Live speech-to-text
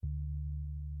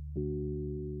Can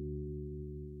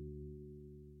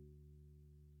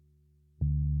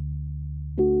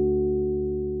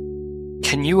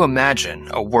you imagine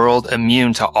a world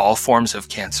immune to all forms of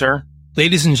cancer?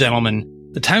 Ladies and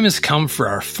gentlemen, the time has come for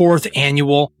our 4th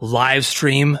annual live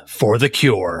stream for the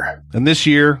cure. And this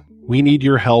year, we need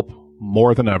your help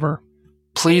more than ever.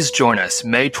 Please join us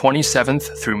May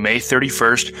 27th through May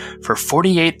 31st for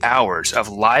 48 hours of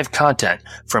live content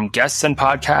from guests and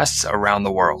podcasts around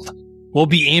the world. We'll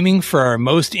be aiming for our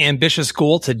most ambitious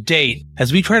goal to date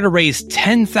as we try to raise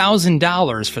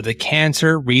 $10,000 for the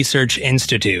Cancer Research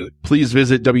Institute. Please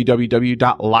visit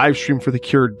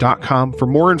www.livestreamforthecure.com for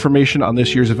more information on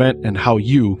this year's event and how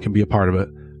you can be a part of it.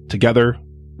 Together,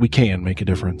 we can make a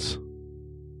difference.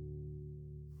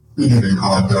 Beginning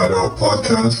Hot Data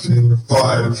podcast in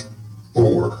 5,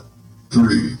 4,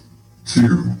 3,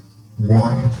 2,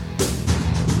 1.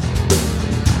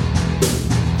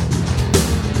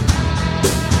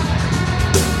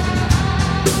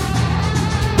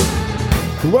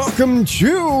 Welcome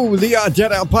to the Odd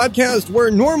Dead Out podcast, where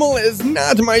normal is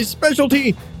not my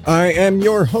specialty. I am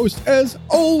your host, as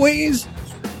always,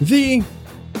 the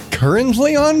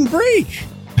currently on break,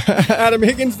 Adam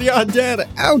Higgins, the Odd Dead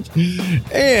Out.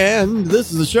 And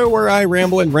this is a show where I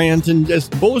ramble and rant and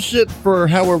just bullshit for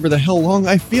however the hell long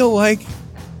I feel like.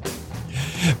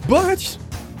 But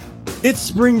it's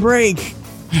spring break.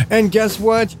 And guess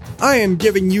what? I am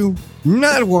giving you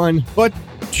not 1, but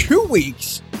 2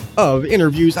 weeks of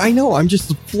interviews. I know, I'm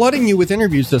just flooding you with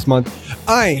interviews this month.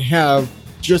 I have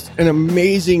just an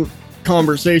amazing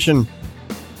conversation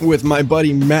with my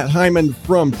buddy Matt Hyman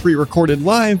from Pre-Recorded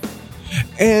Live.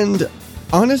 And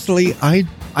honestly, I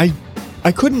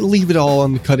couldn't leave it all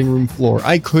on the cutting room floor.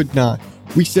 I could not.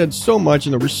 We said so much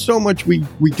and there was so much we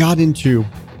got into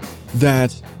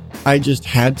that I just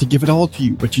had to give it all to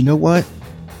you. But you know what?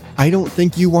 I don't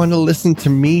think you want to listen to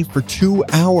me for 2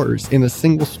 hours in a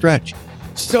single stretch.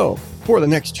 So, for the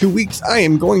next 2 weeks, I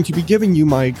am going to be giving you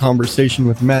my conversation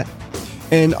with Matt.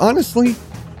 And honestly,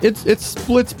 it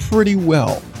splits pretty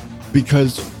well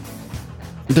because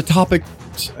the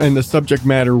topics and the subject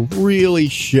matter really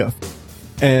shift.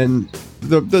 And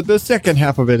the second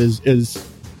half of it is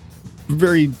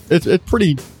very, it's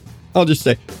pretty, I'll just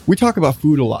say, we talk about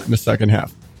food a lot in the second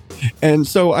half. And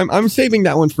so I'm saving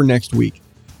that one for next week.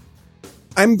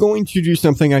 I'm going to do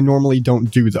something I normally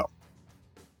don't do, though.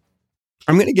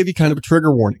 I'm going to give you kind of a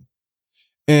trigger warning.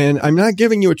 And I'm not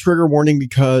giving you a trigger warning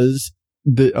because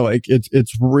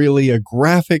it's really a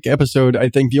graphic episode. I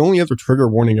think the only other trigger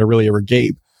warning I really ever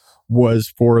gave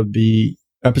was for the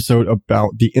episode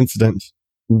about the incident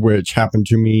which happened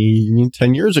to me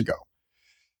 10 years ago.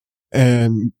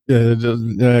 And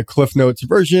the Cliff Notes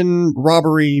version,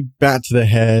 robbery, bat to the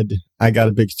head. I got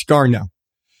a big scar now.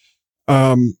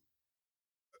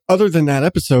 Other than that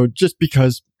episode, just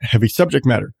because heavy subject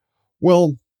matter.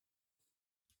 Well,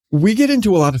 we get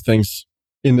into a lot of things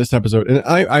in this episode, and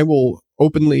I will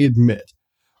openly admit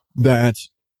that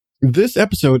this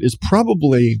episode is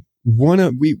probably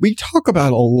we talk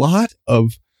about a lot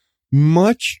of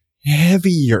much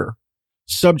heavier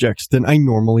subjects than I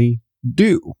normally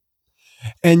do,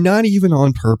 and not even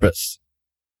on purpose,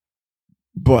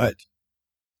 but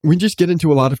we just get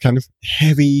into a lot of kind of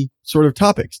heavy sort of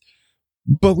topics,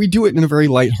 but we do it in a very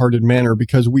lighthearted manner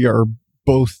because we are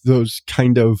both those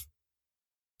kind of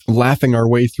laughing our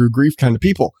way through grief kind of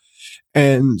people.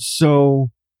 And so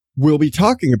we'll be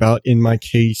talking about, in my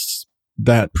case,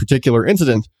 that particular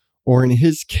incident, or in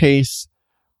his case,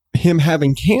 him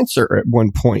having cancer at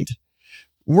one point.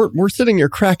 We're sitting here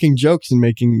cracking jokes and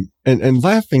making and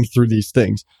laughing through these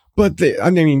things. But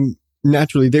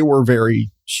naturally, they were very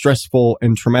stressful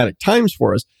and traumatic times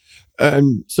for us.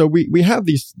 And so we have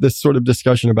this sort of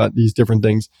discussion about these different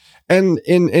things. And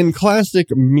in classic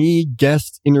me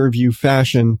guest interview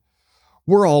fashion,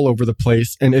 we're all over the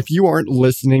place. And if you aren't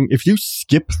listening, if you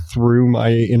skip through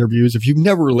my interviews, if you've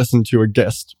never listened to a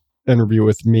guest interview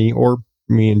with me or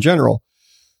me in general,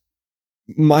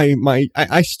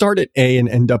 I start at A and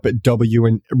end up at W.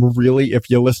 And really, if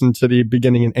you listen to the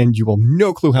beginning and end, you will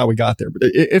no clue how we got there. But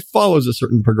it follows a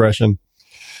certain progression.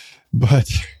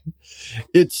 But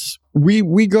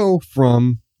we go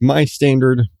from my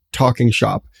standard talking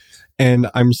shop, and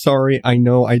I'm sorry, I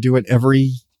know I do it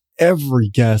every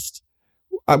guest.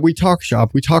 We talk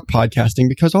shop, we talk podcasting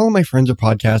because all of my friends are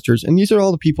podcasters, and these are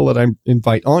all the people that I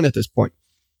invite on at this point.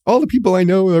 All the people I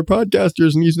know are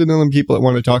podcasters, and these are the only people that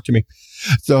want to talk to me.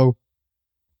 So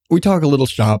we talk a little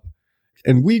shop,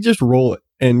 and we just roll it,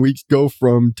 and we go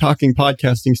from talking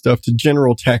podcasting stuff to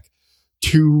general tech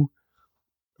to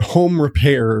home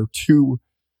repair to,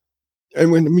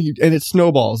 and it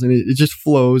snowballs, and it just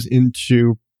flows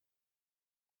into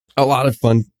a lot of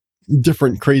fun,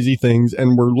 different crazy things,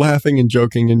 and we're laughing and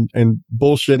joking and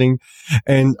bullshitting.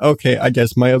 And okay, I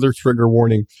guess my other trigger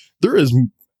warning,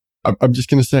 I'm just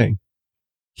going to say,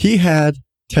 he had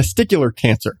testicular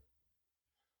cancer.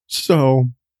 So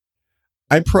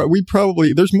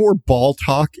there's more ball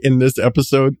talk in this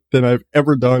episode than I've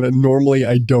ever done. And normally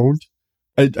I don't.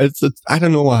 I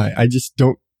don't know why. I just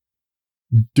don't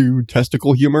do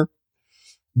testicle humor,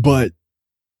 but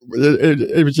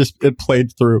it was just, it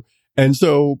played through. And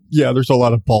so, yeah, there's a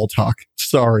lot of ball talk.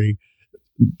 Sorry.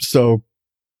 So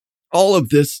all of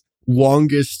this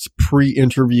longest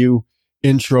pre-interview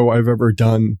intro I've ever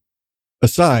done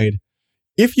aside,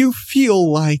 if you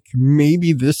feel like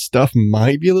maybe this stuff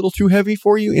might be a little too heavy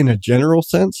for you in a general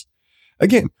sense,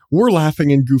 again, we're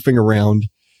laughing and goofing around.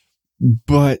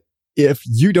 But if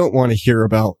you don't want to hear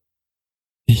about,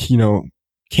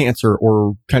 cancer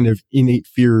or kind of innate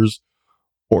fears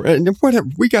or whatever,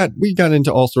 we got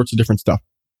into all sorts of different stuff.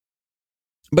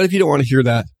 But if you don't want to hear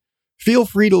that, feel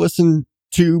free to listen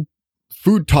to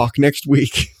Food Talk next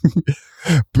week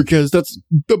because that's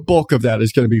the bulk of that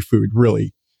is going to be food,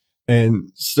 really. And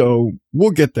so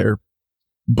we'll get there,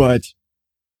 but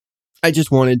I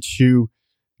just wanted to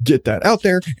get that out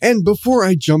there. And before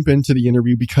I jump into the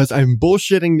interview, because I'm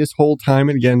bullshitting this whole time,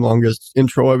 and again, longest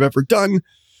intro I've ever done,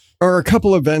 are a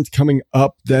couple events coming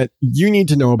up that you need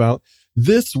to know about.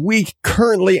 This week,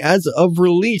 currently as of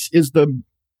release, is the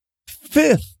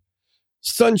 5th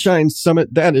Sunshine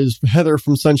Summit. That is Heather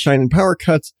from Sunshine and Power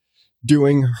Cuts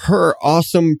doing her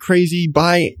awesome, crazy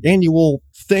biannual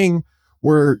thing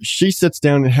where she sits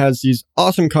down and has these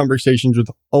awesome conversations with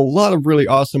a lot of really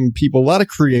awesome people, a lot of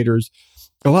creators,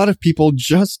 a lot of people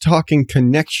just talking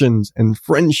connections and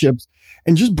friendships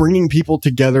and just bringing people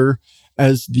together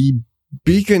as the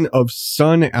beacon of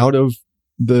sun out of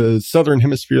the southern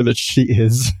hemisphere that she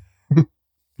is.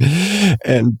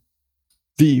 And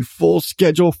the full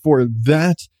schedule for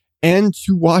that and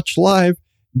to watch live,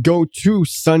 go to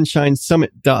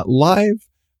sunshinesummit.live.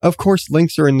 Of course,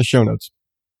 links are in the show notes.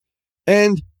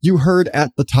 And you heard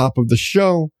at the top of the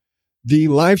show, the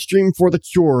live stream for The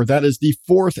Cure. That is the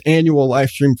 4th annual live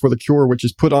stream for The Cure, which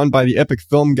is put on by the Epic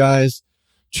Film guys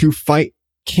to fight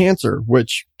cancer,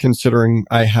 which, considering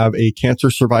I have a cancer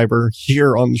survivor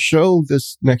here on the show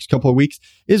this next couple of weeks,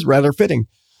 is rather fitting.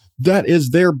 That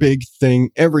is their big thing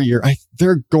every year.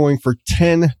 They're going for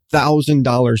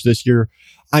 $10,000 this year.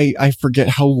 I forget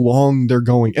how long they're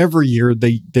going. Every year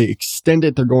they extend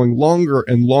it. They're going longer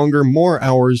and longer, more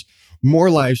hours,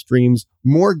 more live streams,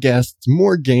 more guests,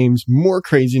 more games, more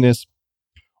craziness,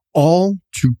 all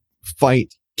to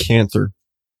fight cancer.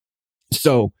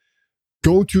 So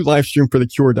go to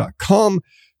livestreamforthecure.com,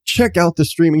 check out the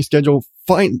streaming schedule,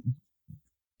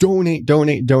 donate.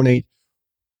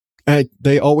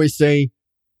 They always say,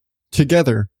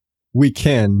 together we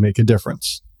can make a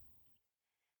difference.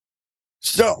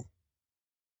 So,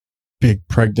 big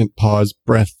pregnant pause,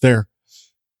 breath there.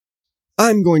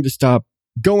 I'm going to stop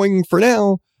going for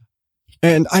now,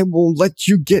 and I will let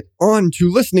you get on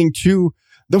to listening to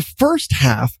the first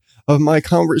half of my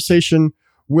conversation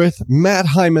with Matt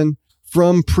Hyman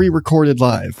from Pre-Recorded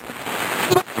Live.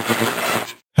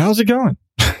 How's it going?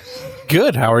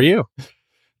 Good. How are you?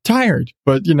 Tired,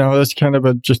 but that's kind of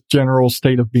a just general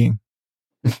state of being.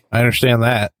 I understand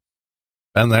that.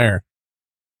 Been there.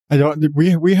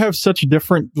 We have such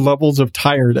different levels of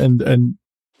tired and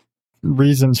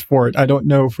reasons for it. I don't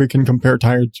know if we can compare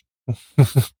tired.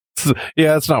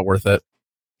 Yeah, it's not worth it.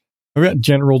 I've got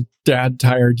general dad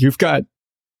tired. You've got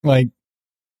like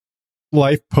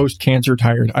life post-cancer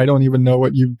tired. I don't even know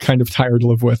what you kind of tired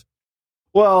live with.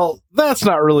 Well, that's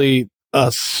not really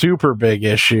a super big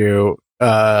issue.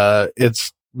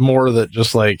 It's more that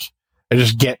just like I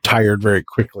just get tired very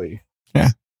quickly. Yeah.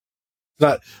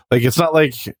 It's not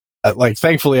like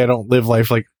thankfully I don't live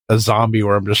life like a zombie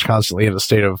where I'm just constantly in a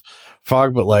state of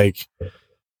fog, but like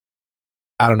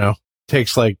I don't know,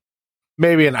 takes like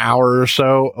maybe an hour or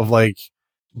so of like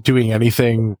doing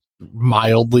anything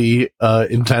mildly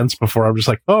intense before I'm just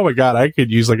like, oh my god, I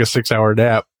could use like a 6-hour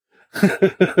nap.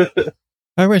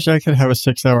 I wish I could have a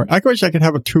 6-hour. I wish I could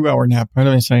have a 2-hour nap. What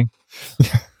am I saying?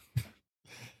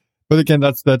 But again,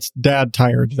 that's dad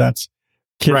tired. That's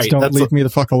kids right, don't leave me the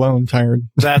fuck alone tired.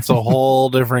 That's a whole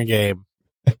different game.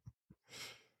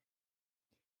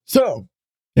 So,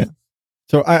 yeah.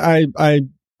 So I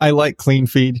like Clean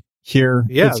Feed here.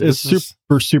 Yeah, it's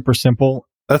super simple.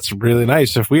 That's really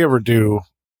nice. When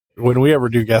we ever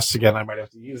do guests again, I might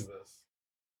have to use this.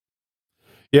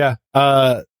 Yeah.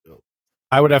 I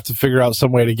would have to figure out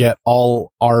some way to get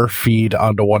all our feed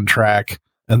onto one track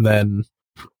and then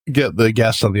get the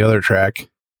guest on the other track.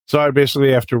 So I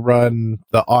basically have to run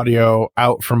the audio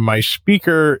out from my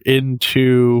speaker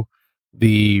into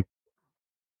the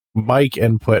mic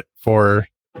input for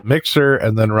mixer,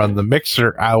 and then run the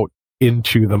mixer out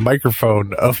into the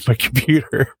microphone of my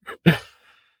computer.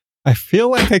 I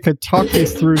feel like I could talk you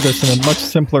through this in a much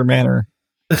simpler manner.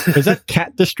 Is that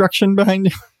cat destruction behind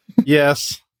you?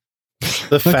 Yes.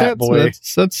 The Like fat boy.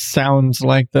 that sounds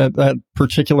like that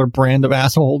particular brand of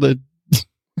asshole that.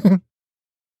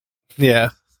 Yeah.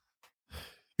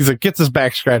 He's like, gets his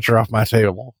back scratcher off my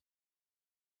table.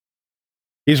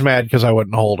 He's mad because I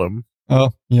wouldn't hold him.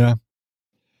 Oh, yeah.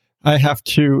 I have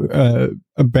to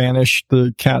banish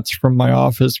the cats from my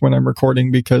office when I'm recording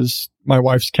because my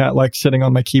wife's cat likes sitting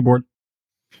on my keyboard.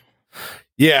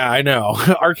 Yeah, I know.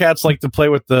 Our cats like to play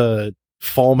with the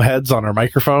foam heads on our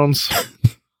microphones.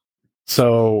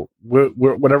 So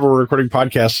whenever we're recording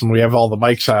podcasts and we have all the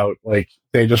mics out, like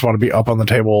they just want to be up on the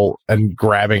table and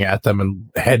grabbing at them and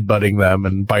headbutting them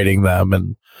and biting them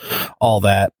and all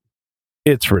that.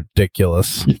 It's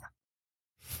ridiculous. Yeah.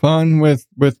 Fun with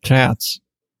cats.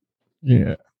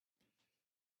 Yeah.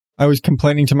 I was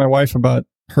complaining to my wife about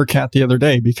her cat the other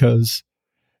day because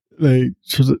there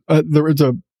was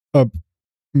a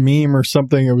meme or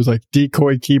something. It was like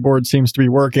decoy keyboard seems to be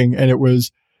working, and it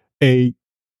was a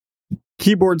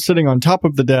keyboard sitting on top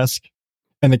of the desk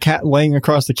and the cat laying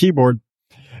across the keyboard,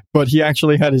 but he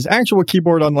actually had his actual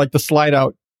keyboard on like the slide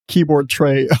out keyboard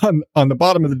tray on the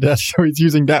bottom of the desk, so he's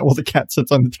using that while the cat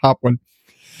sits on the top one.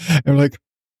 And I'm like,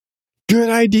 good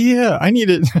idea. I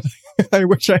need it. I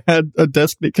wish I had a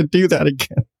desk that could do that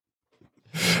again.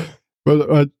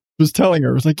 But I was telling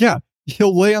her, I was like, yeah,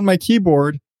 he'll lay on my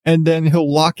keyboard and then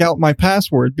he'll lock out my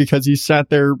password because he sat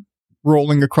there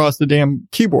rolling across the damn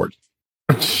keyboard.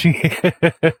 I'm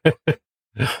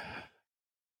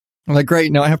like,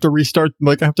 great. Now I have to restart.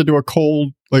 Like I have to do a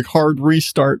cold, like hard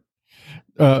restart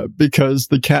because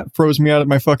the cat froze me out of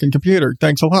my fucking computer.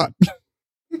 Thanks a lot.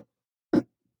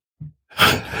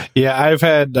 Yeah, I've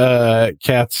had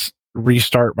cats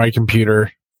restart my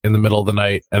computer in the middle of the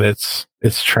night, and it's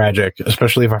tragic,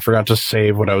 especially if I forgot to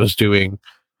save what I was doing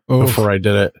before I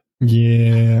did it.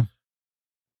 Yeah.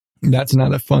 That's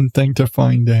not a fun thing to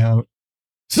find out.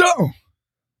 So,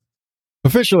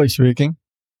 officially speaking.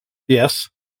 Yes.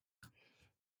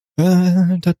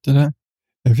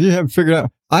 If you haven't figured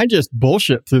out, I just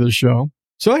bullshit through the show,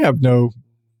 so I have no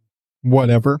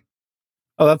whatever.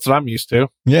 Oh, that's what I'm used to.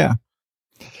 Yeah.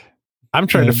 I'm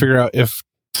trying to figure out if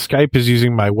Skype is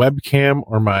using my webcam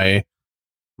or my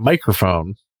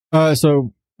microphone.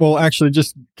 Well, actually,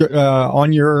 just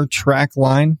on your track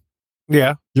line.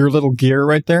 Yeah. Your little gear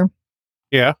right there.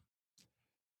 Yeah.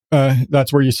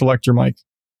 That's where you select your mic.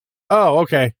 Oh,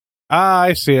 okay.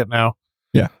 I see it now.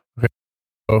 Yeah. Okay.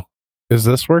 Oh, is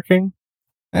this working?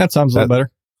 That sounds a little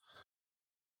better.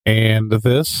 And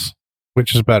this,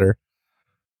 which is better?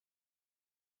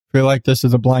 I feel like this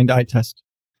is a blind eye test.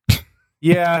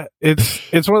 Yeah,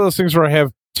 it's one of those things where I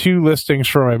have two listings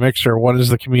for my mixer. One is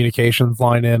the communications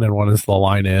line in, and one is the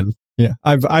line in. Yeah,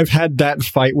 I've had that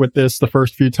fight with this the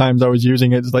first few times I was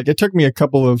using it. It's like it took me a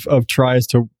couple of tries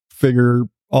to figure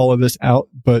all of this out,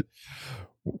 but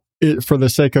for the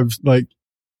sake of like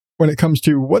when it comes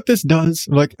to what this does,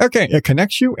 like okay, it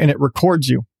connects you and it records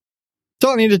you. That's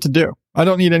all I needed to do. I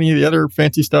don't need any of the other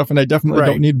fancy stuff, and I definitely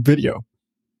don't need video.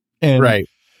 And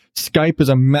Skype is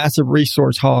a massive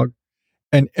resource hog.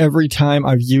 And every time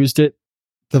I've used it,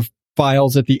 the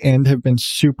files at the end have been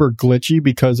super glitchy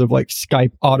because of like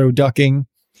Skype auto ducking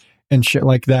and shit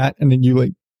like that. And then you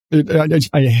like,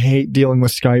 I hate dealing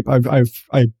with Skype.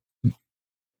 I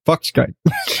fuck Skype.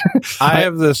 I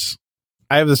have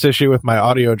this issue with my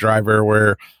audio driver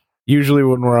where usually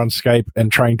when we're on Skype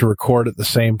and trying to record at the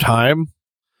same time,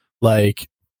 like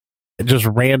just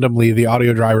randomly the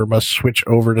audio driver must switch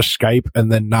over to Skype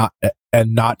and then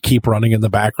not keep running in the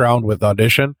background with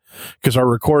Audition, because our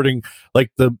recording,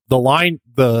 like the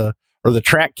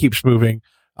track keeps moving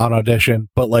on Audition,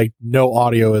 but like no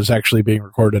audio is actually being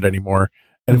recorded anymore.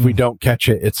 And if we don't catch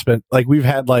it, it's been like we've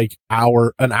had like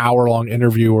an hour long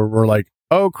interview where we're like,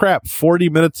 oh crap, 40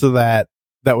 minutes of that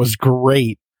was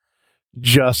great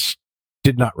just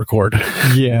did not record.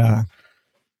 Yeah.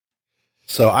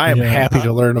 So I am happy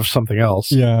to learn of something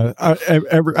else. Yeah.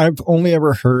 I've only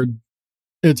ever heard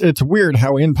it's weird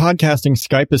how in podcasting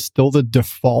Skype is still the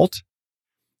default.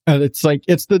 And it's like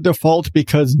it's the default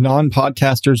because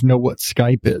non-podcasters know what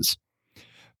Skype is.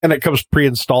 And it comes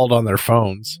pre-installed on their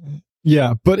phones.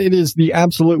 Yeah, but it is the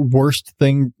absolute worst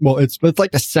thing. Well, it's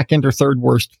like the second or third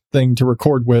worst thing to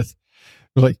record with.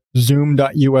 Like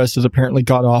Zoom.us is apparently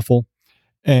god awful.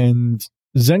 And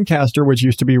Zencastr, which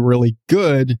used to be really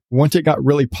good, once it got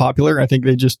really popular, I think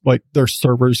they just like their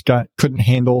servers couldn't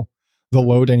handle the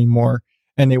load anymore.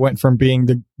 And they went from being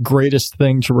the greatest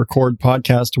thing to record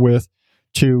podcasts with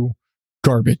to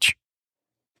garbage.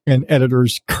 And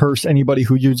editors curse anybody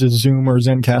who uses Zoom or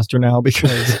Zencastr now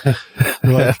because they're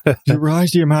like, do you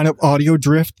realize the amount of audio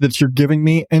drift that you're giving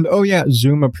me? And oh yeah,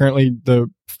 Zoom, apparently the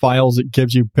files it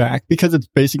gives you back, because it's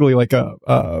basically like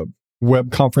a web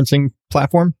conferencing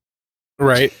platform.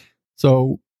 Right.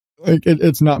 So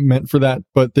it's not meant for that,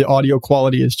 but the audio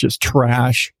quality is just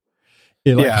trash.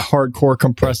 It hardcore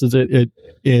compresses it.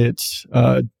 It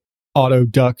auto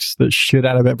ducks the shit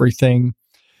out of everything.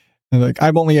 And like,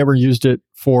 I've only ever used it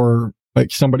for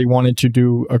like somebody wanted to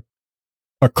do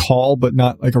a call, but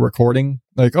not like a recording.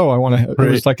 Like, oh, I want to, it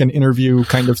was like an interview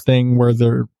kind of thing where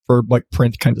they're for like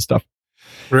print kind of stuff.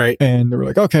 Right. And they were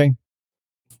like, okay,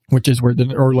 which is where,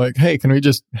 or like, hey, can we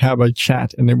just have a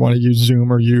chat? And they want to use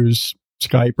Zoom or use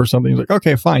Skype or something. It's like,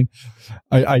 okay, fine.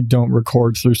 I don't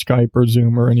record through Skype or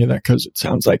Zoom or any of that because it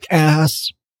sounds like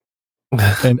ass.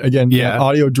 And again,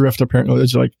 audio drift apparently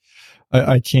is like,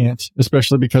 I can't,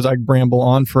 especially because I ramble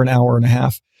on for an hour and a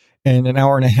half, and an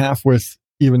hour and a half with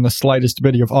even the slightest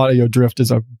bit of audio drift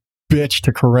is a bitch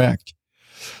to correct.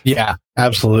 Yeah,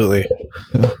 absolutely.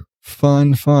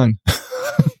 Fun.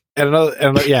 And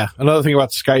another thing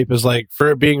about Skype is like,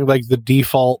 for it being like the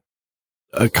default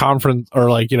conference or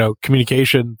like,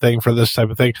 communication thing for this type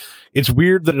of thing, it's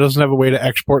weird that it doesn't have a way to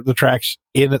export the tracks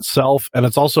in itself. And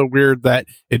it's also weird that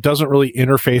it doesn't really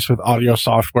interface with audio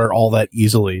software all that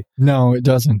easily. No, it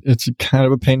doesn't. It's kind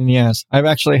of a pain in the ass. I've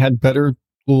actually had better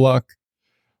luck.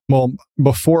 Well,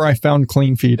 before I found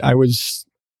CleanFeed,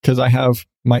 because I have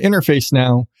my interface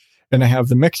now and I have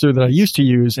the mixer that I used to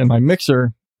use, and my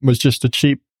mixer was just a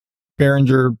cheap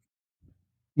Behringer,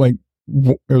 like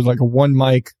it was like a one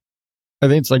mic. I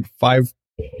think it's like 5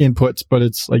 inputs, but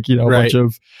it's like, a bunch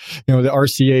of, the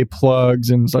RCA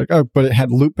plugs, and it's like, oh, but it had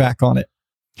loopback on it.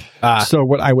 So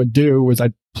what I would do was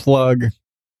I'd plug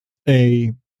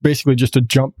basically just a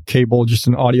jump cable, just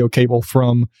an audio cable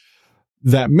from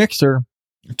that mixer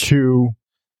to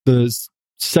the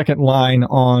second line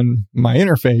on my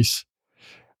interface.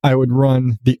 I would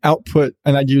run the output,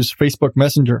 and I'd use Facebook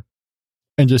Messenger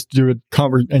and just do it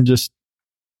and just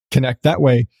connect that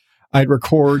way. I'd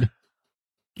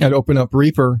open up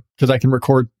Reaper because I can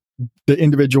record the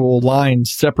individual lines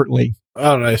separately.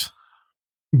 Oh, nice.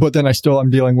 But then I'm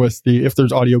dealing with if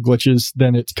there's audio glitches,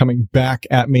 then it's coming back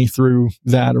at me through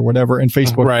that or whatever. And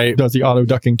Facebook does the auto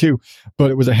ducking too.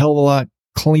 But it was a hell of a lot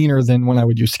cleaner than when I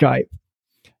would use Skype.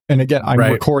 And again, I'm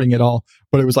recording it all,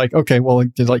 but it was like, okay, well,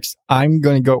 it's like I'm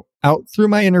going to go out through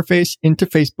my interface into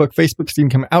Facebook. Facebook's going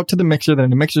to come out to the mixer. Then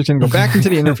the mixer's going to go back into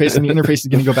the interface, and the interface is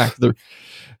going to go back to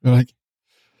like,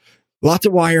 lots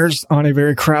of wires on a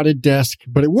very crowded desk,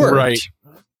 but it worked. Right.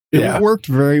 It worked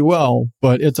very well,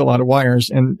 but it's a lot of wires.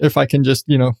 And if I can just,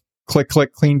 click,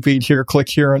 CleanFeed here, click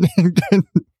here, and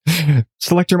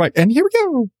select your mic, and here we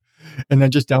go. And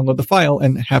then just download the file,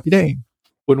 and happy day.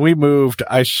 When we moved,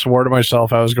 I swore to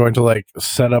myself I was going to like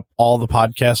set up all the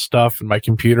podcast stuff in my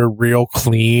computer real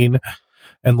clean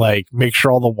and like make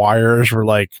sure all the wires were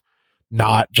like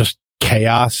not just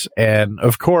chaos. And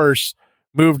of course,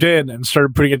 moved in and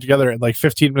started putting it together, and like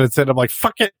 15 minutes in, I'm like,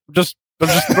 fuck it. I'm just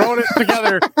throwing it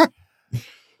together.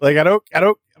 Like, I'm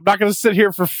not going to sit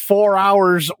here for 4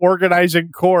 hours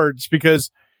organizing cords,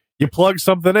 because you plug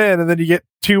something in and then you get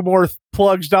 2 more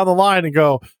plugs down the line and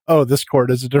go, oh, this cord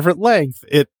is a different length.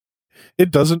 It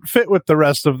doesn't fit with the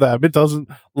rest of them. It doesn't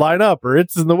line up, or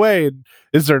it's in the way. And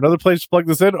is there another place to plug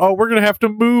this in? Oh, we're going to have to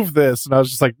move this. And I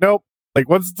was just like, nope. Like,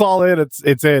 once it's all in, it's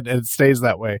in, and it stays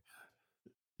that way.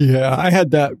 Yeah, I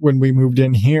had that when we moved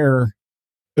in here,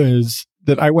 is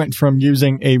that I went from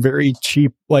using a very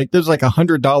cheap, like there's like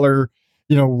 $100,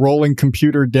 rolling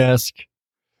computer desk,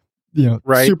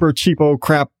 super cheapo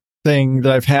crap thing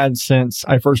that I've had since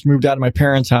I first moved out of my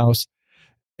parents' house.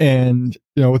 And,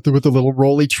 with the little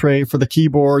rolly tray for the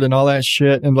keyboard and all that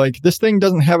shit. And like, this thing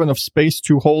doesn't have enough space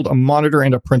to hold a monitor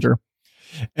and a printer.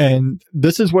 And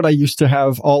this is what I used to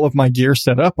have all of my gear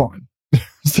set up on.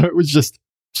 So it was just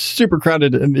super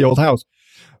crowded in the old house.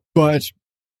 But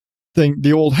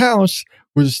the old house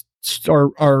was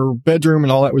our bedroom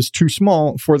and all that was too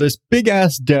small for this big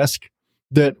ass desk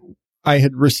that I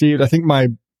had received. I think my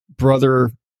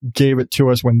brother gave it to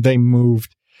us when they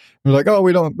moved. We're like, oh,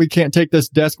 we can't take this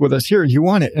desk with us here. You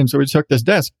want it? And so we took this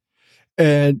desk,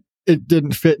 and it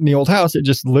didn't fit in the old house. It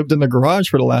just lived in the garage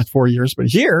for the last 4 years. But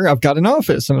here I've got an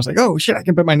office, and I was like, oh shit, I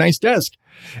can put my nice desk,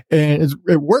 and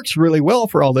it works really well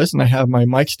for all this. And I have my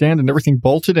mic stand and everything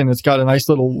bolted, and it's got a nice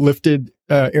little lifted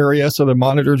area. So the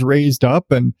monitor's raised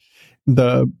up and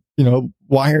the,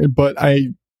 wire, but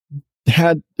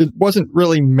it wasn't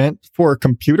really meant for a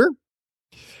computer.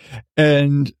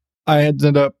 And I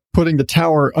ended up putting the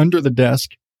tower under the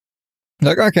desk.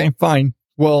 Like, okay, fine.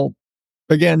 Well,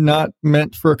 again, not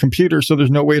meant for a computer, so there's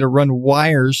no way to run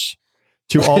wires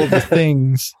to all of the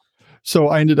things. So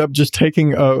I ended up just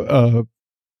taking a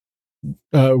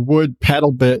wood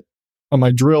paddle bit on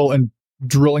my drill and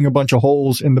drilling a bunch of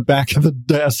holes in the back of the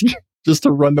desk just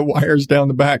to run the wires down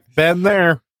the back. Been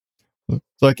there. It's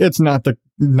like, it's not the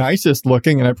nicest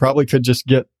looking, and I probably could just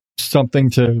get something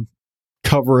to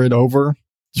cover it over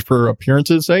for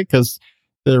appearance's sake, because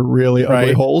they're really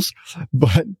ugly holes,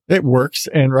 but it works.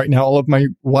 And right now all of my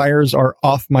wires are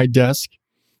off my desk,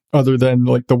 other than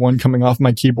like the one coming off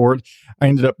my keyboard. I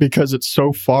ended up, because it's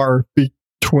so far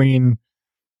between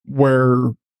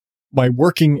where my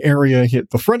working area hit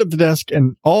the front of the desk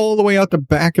and all the way out the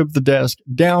back of the desk,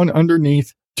 down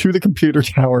underneath to the computer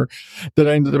tower, that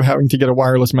I ended up having to get a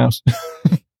wireless mouse.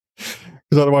 Because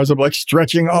otherwise I'm like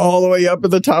stretching all the way up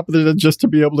at the top of it just to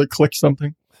be able to click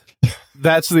something.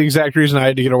 That's the exact reason I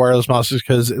had to get a wireless mouse, is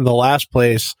because in the last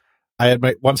place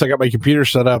once I got my computer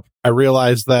set up, I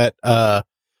realized that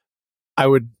I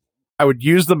would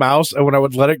use the mouse, and when I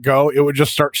would let it go, it would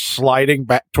just start sliding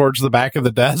back towards the back of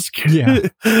the desk. Yeah.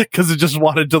 Cause it just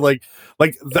wanted to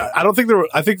I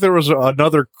think there was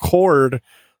another cord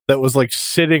that was like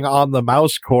sitting on the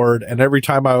mouse cord. And every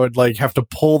time I would like have to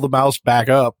pull the mouse back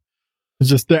up, it's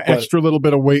just the extra little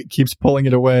bit of weight keeps pulling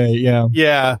it away. Yeah.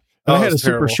 Yeah. I had a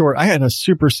super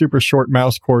short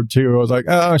mouse cord too. I was like,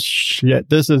 oh shit,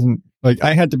 this isn't, like,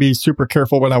 I had to be super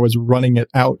careful when I was running it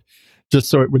out just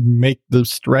so it would make the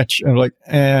stretch. And like,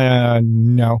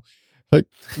 no. Like,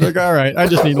 all right, I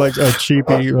just need like a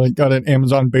cheapie, like got an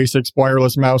Amazon Basics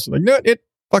wireless mouse. Like, no, it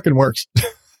fucking works.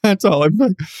 That's all. I'm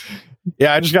like,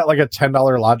 yeah, I just got like a $10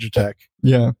 Logitech.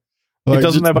 Yeah. Like, it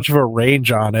doesn't have much of a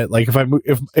range on it. Like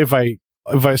if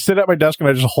I sit at my desk and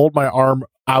I just hold my arm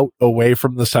out away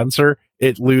from the sensor,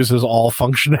 it loses all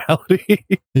functionality.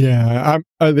 Yeah,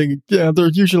 I think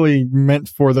they're usually meant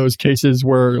for those cases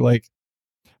where, like,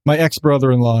 my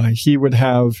ex-brother-in-law, he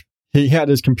had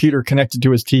his computer connected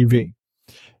to his TV.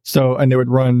 So, and they would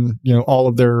run, all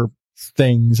of their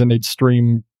things, and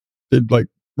they'd like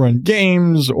run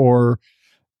games, or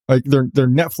like their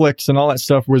Netflix and all that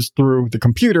stuff was through the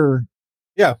computer.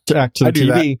 Yeah. To act to the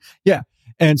TV. Yeah.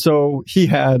 And so he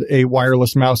had a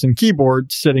wireless mouse and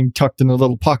keyboard sitting tucked in a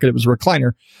little pocket of his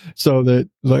recliner. So that,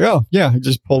 like, oh yeah, I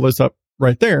just pull this up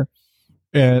right there.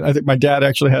 And I think my dad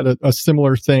actually had a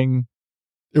similar thing.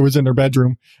 It was in their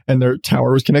bedroom, and their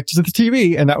tower was connected to the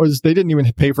TV. And they didn't even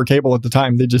pay for cable at the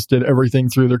time. They just did everything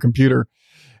through their computer.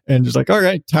 And just like, all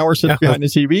right, tower sits behind the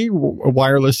TV, a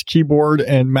wireless keyboard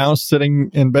and mouse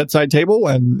sitting in bedside table.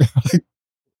 And like,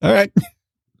 all right,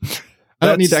 I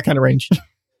don't need that kind of range.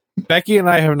 Becky and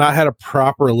I have not had a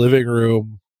proper living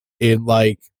room in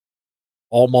like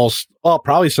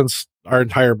probably since our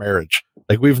entire marriage.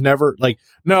 Like, we've never, like,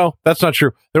 no, that's not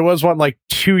true. There was one like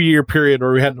 2-year period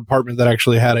where we had an apartment that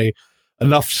actually had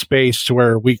enough space to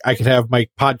where I could have my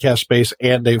podcast space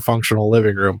and a functional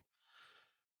living room.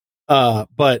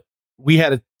 But we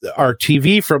had our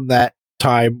TV from that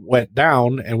time went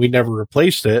down, and we never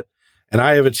replaced it. And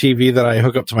I have a TV that I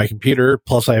hook up to my computer.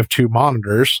 Plus I have 2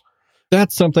 monitors.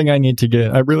 That's something I need to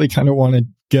get. I really kind of want to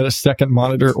get a second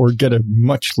monitor, or get a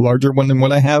much larger one than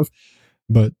what I have.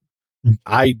 But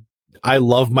I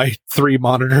love my 3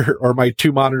 monitor or my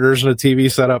 2 monitors and a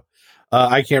TV setup.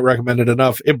 I can't recommend it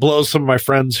enough. It blows some of my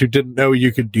friends who didn't know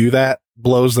you could do that,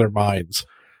 blows their minds.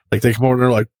 Like, they come over and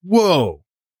they're like, whoa,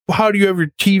 how do you have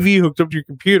your TV hooked up to your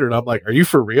computer? And I'm like, are you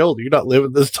for real? Do you not live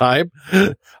in this time?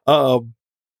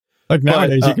 Like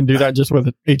nowadays, you can do that just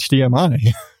with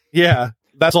HDMI. Yeah.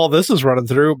 That's all this is running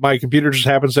through. My computer just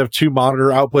happens to have 2 monitor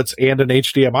outputs and an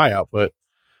HDMI output.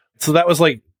 So that was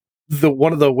like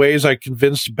one of the ways I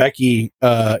convinced Becky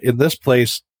in this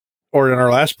place, or in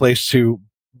our last place, to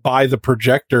buy the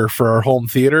projector for our home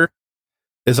theater.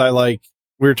 Is we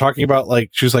were talking about, like,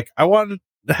 she was like, I want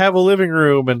to have a living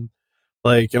room, and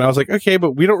I was like, okay,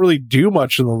 but we don't really do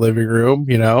much in the living room,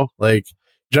 like,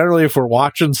 generally if we're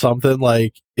watching something,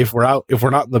 like if we're not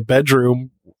in the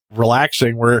bedroom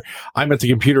relaxing, where I'm at the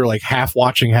computer, like half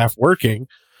watching, half working.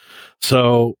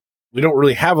 So we don't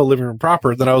really have a living room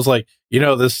proper. Then I was like,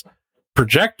 this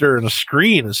projector and a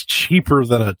screen is cheaper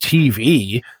than a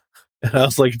TV. And I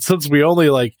was like, since we only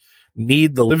like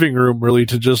need the living room really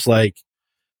to just like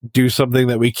do something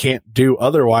that we can't do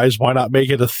otherwise. Why not make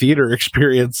it a theater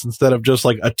experience instead of just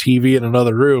like a TV in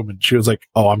another room? And she was like,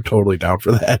 oh, I'm totally down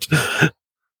for that.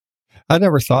 I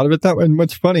never thought of it that way. And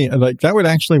what's funny, like that would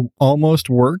actually almost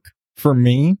work for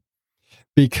me,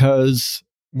 because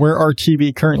where our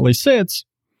TV currently sits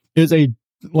is a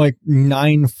like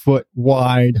 9-foot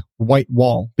wide white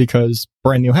wall, because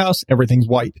brand new house, everything's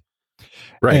white.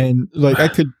 Right. And like I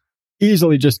could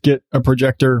easily just get a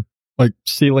projector, like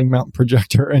ceiling mount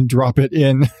projector, and drop it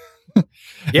in and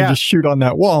just shoot on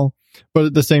that wall. But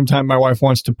at the same time, my wife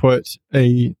wants to put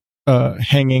a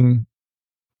hanging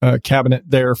cabinet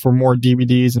there for more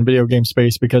DVDs and video game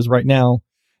space, because right now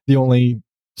the only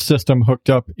system hooked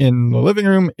up in the living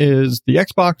room is the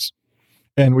Xbox,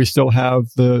 and we still have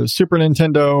the Super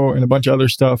Nintendo and a bunch of other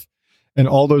stuff, and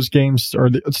all those games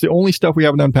it's the only stuff we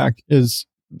haven't unpacked is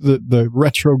the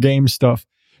retro game stuff,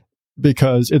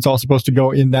 because it's all supposed to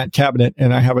go in that cabinet,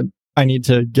 and I need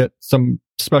to get some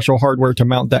special hardware to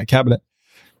mount that cabinet.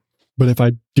 But if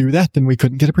I do that, then we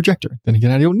couldn't get a projector. Then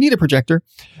again, I don't need a projector.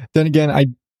 Then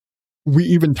again, we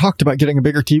even talked about getting a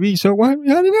bigger TV. So I don't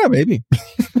know, maybe.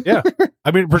 Yeah.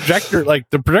 I mean, projector, like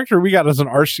the projector we got as an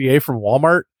RCA from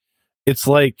Walmart, it's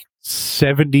like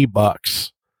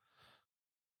 $70.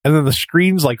 And then the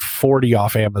screen's like $40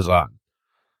 off Amazon.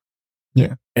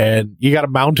 Yeah. And you got to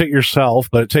mount it yourself,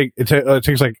 but it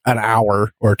takes like an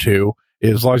hour or two,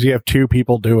 as long as you have two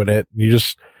people doing it. You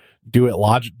just do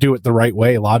it the right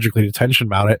way, logically, to tension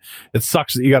mount it. It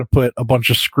sucks that you got to put a bunch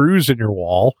of screws in your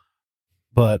wall.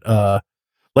 But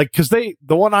like, because the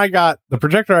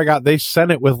projector I got, they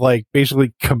sent it with like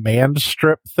basically command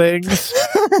strip things,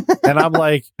 and I'm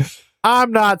like,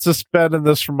 I'm not suspending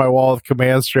this from my wall with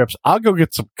command strips. I'll go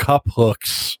get some cup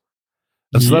hooks.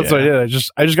 And so that's what I did.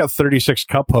 I just got 36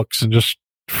 cup hooks and just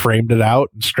framed it out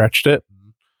and stretched it.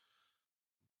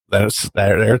 And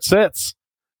there it sits,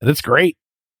 and it's great.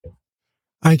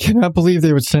 I cannot believe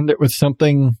they would send it with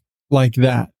something like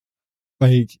that.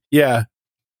 Like, yeah.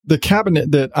 The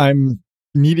cabinet that I'm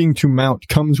needing to mount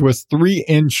comes with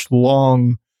 3-inch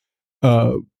long,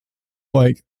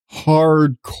 like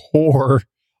hardcore,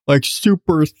 like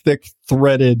super thick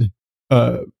threaded,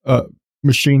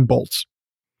 machine bolts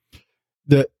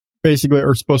that basically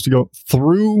are supposed to go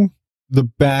through the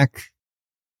back.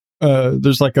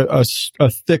 There's like a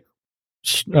thick,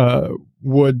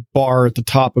 wood bar at the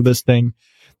top of this thing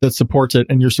that supports it.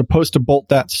 And you're supposed to bolt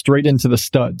that straight into the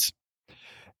studs.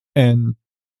 And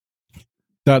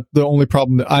that the only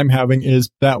problem that I'm having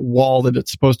is that wall that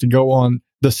it's supposed to go on,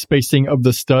 the spacing of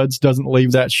the studs doesn't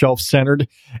leave that shelf centered.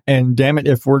 And damn it,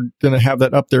 if we're going to have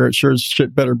that up there, it sure as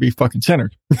shit better be fucking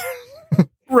centered.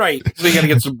 Right. So you got to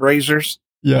get some brazers.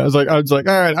 Yeah. I was like,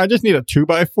 all right, I just need a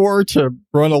 2x4 to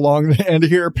run along the end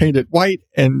here, paint it white,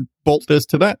 and bolt this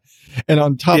to that. And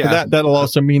on top of that, that'll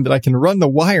also mean that I can run the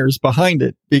wires behind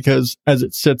it, because as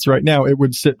it sits right now, it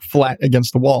would sit flat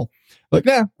against the wall. Like,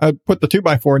 I put the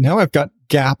 2x4. Now I've got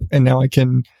gap, and now I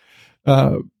can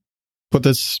put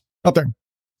this up there.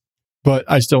 But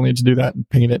I still need to do that and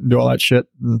paint it and do all that shit.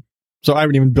 And so I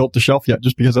haven't even built the shelf yet,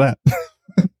 just because of that.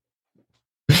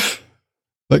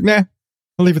 Like,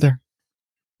 I'll leave it there.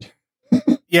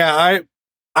 Yeah,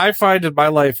 I find in my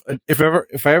life, if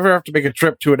I ever have to make a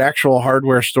trip to an actual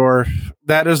hardware store,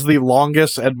 that is the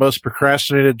longest and most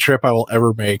procrastinated trip I will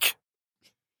ever make.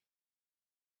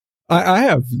 I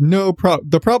have no problem.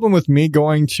 The problem with me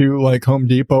going to like Home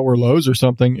Depot or Lowe's or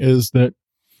something is that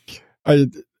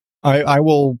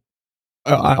I'll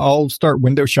start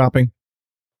window shopping.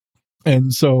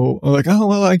 And so I'm like, oh,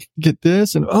 well, I could get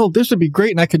this, and oh, this would be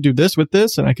great. And I could do this with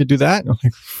this, and I could do that. And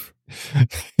I'm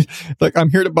like, I'm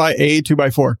here to buy a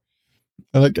 2x4.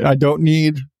 Like, I don't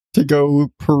need to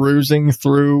go perusing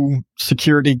through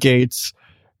security gates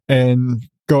and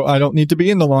go. I don't need to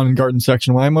be in the lawn and garden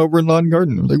section while I'm over in lawn and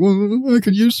garden. I was like, well, I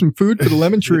could use some food for the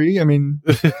lemon tree. I mean,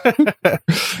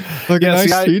 like a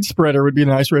nice seed spreader would be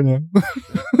nice right now.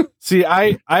 See,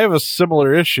 I have a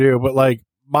similar issue, but like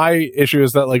my issue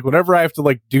is that like whenever I have to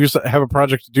like have a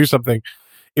project to do something,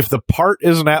 if the part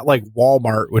isn't at like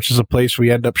Walmart, which is a place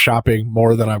we end up shopping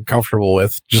more than I'm comfortable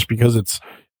with, just because it's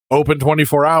open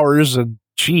 24 hours and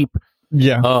cheap.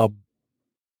 Yeah.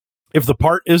 If the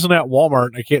part isn't at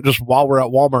Walmart, I can't just, while we're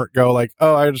at Walmart, go like,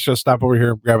 oh, I just gotta stop over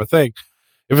here and grab a thing.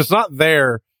 If it's not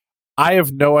there, I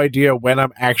have no idea when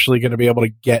I'm actually going to be able to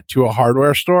get to a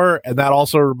hardware store. And that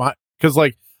also because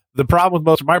like the problem with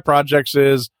most of my projects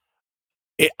is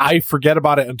I forget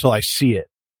about it until I see it.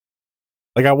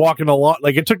 Like I walk in the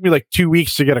like it took me like 2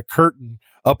 weeks to get a curtain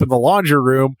up in the laundry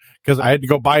room because I had to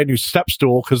go buy a new step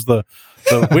stool because the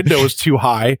window was too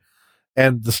high.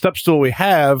 And the step stool we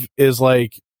have is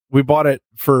like, we bought it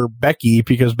for Becky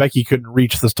because Becky couldn't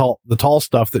reach the tall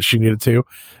stuff that she needed to.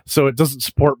 So it doesn't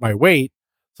support my weight.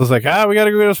 So it's like, we got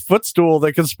to go get a footstool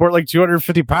that can support like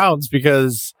 250 pounds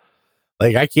because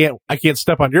like, I can't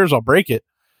step on yours. I'll break it.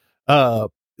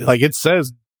 Like it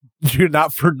says,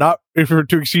 not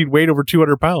to exceed weight over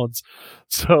 200 pounds.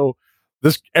 So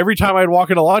this, every time I'd walk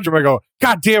in a laundry room, I go,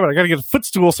 God damn it, I got to get a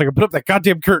footstool so I can put up that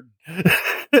goddamn curtain.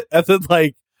 And then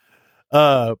like,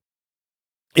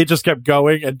 it just kept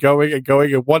going and going and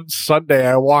going. And one Sunday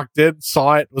I walked in,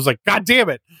 saw it, was like, God damn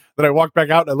it. Then I walked back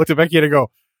out and I looked at Becky and I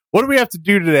go, what do we have to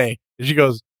do today? And she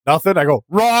goes, nothing. I go,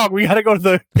 wrong. We got to go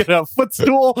to get a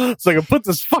footstool so I can put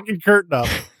this fucking curtain up.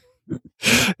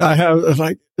 I have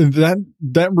like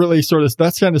that really sort of,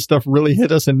 that kind of stuff really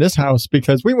hit us in this house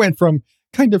because we went from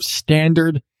kind of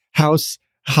standard house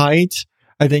height.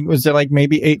 I think it was like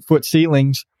maybe 8-foot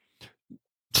ceilings.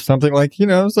 Something like,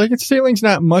 it's like its ceiling's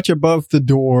not much above the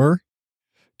door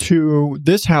to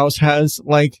this house has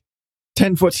like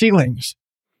 10-foot ceilings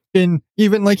in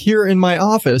even like here in my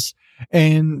office.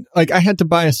 And like I had to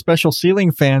buy a special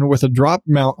ceiling fan with a drop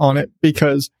mount on it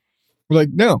because we're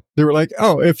like, no, they were like,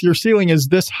 oh, if your ceiling is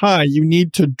this high, you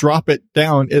need to drop it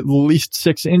down at least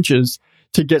 6 inches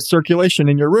to get circulation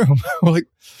in your room. We're like,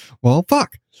 well,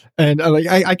 fuck. And like,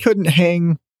 I couldn't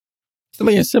hang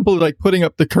something as simple as like putting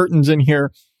up the curtains in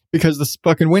here because this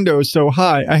fucking window is so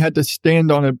high. I had to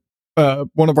stand on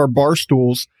one of our bar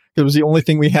stools. It was the only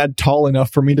thing we had tall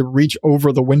enough for me to reach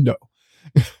over the window.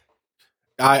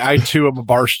 I too am a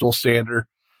bar stool stander.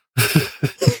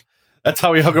 That's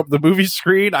how we hung up the movie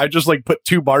screen. I just like put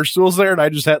 2 bar stools there and I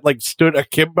just had like stood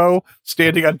akimbo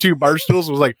standing on 2 bar stools.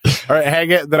 Was like, all right, hang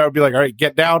it. And then I would be like, all right,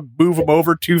 get down, move them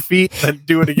over 2 feet, then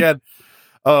do it again.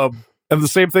 And the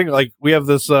same thing, like we have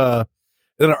this, and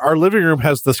our living room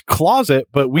has this closet,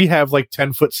 but we have like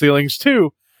 10-foot ceilings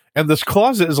too. And this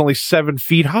closet is only 7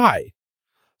 feet high.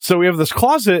 So we have this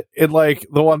closet in like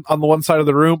the one on the one side of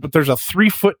the room, but there's a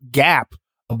 3-foot gap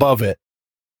above it.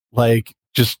 Like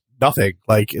just nothing.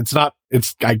 Like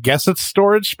I guess it's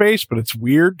storage space, but it's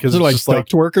weird because it's like just like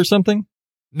ductwork or something.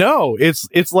 No,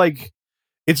 it's like,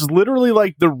 it's literally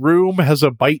like the room has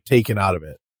a bite taken out of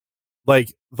it.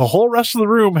 Like the whole rest of the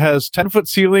room has 10-foot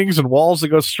ceilings and walls that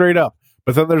go straight up.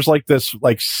 But then there's like this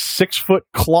like 6-foot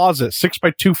closet, 6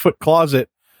 by 2 foot closet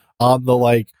on the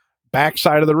like back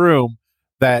side of the room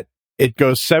that it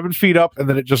goes 7 feet up and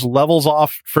then it just levels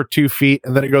off for 2 feet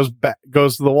and then it goes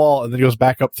to the wall and then goes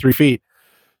back up 3 feet.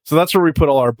 So that's where we put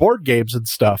all our board games and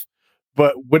stuff.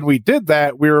 But when we did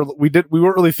that, we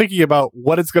weren't really thinking about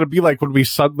what it's going to be like when we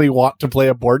suddenly want to play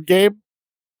a board game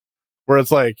where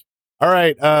it's like, all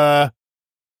right,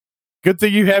 good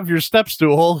thing you have your step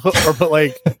stool. But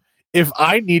like, if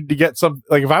I need to get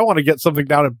if I want to get something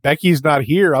down and Becky's not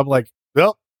here, I'm like,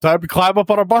 well, time to climb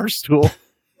up on a bar stool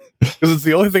because it's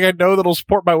the only thing I know that'll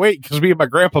support my weight because me and my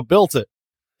grandpa built it.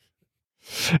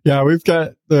 Yeah, we've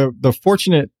got the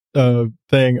fortunate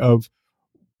thing of,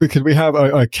 because we have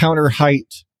a counter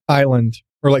height island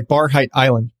or like bar height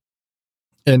island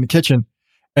in the kitchen.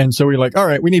 And so we're like, all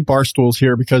right, we need bar stools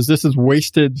here because this is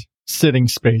wasted sitting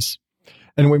space.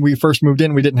 And when we first moved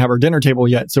in, we didn't have our dinner table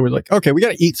yet. So we're like, okay, we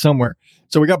got to eat somewhere.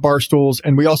 So we got bar stools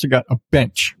and we also got a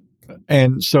bench.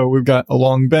 And so we've got a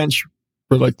long bench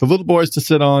for like the little boys to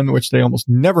sit on, which they almost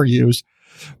never use.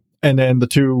 And then the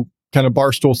 2 kind of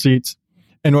bar stool seats.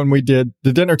 And when we did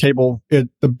the dinner table, the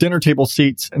dinner table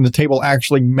seats and the table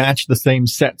actually match the same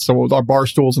set. So our bar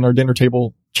stools and our dinner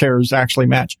table chairs actually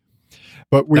match.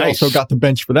 But we also got the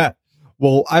bench for that.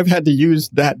 Well, I've had to use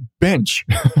that bench.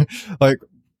 Like,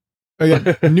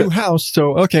 again, a new house.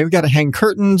 So, okay, we got to hang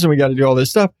curtains and we got to do all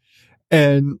this stuff.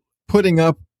 And putting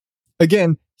up,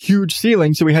 again, huge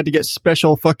ceiling. So we had to get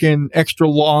special fucking extra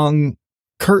long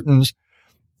curtains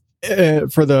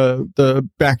for the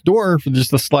back door, for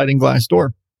just the sliding glass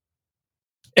door.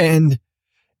 And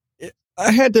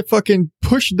I had to fucking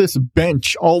push this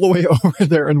bench all the way over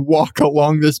there and walk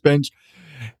along this bench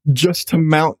just to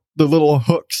mount the little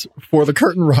hooks for the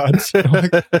curtain rods.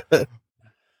 Like,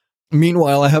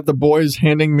 meanwhile, I have the boys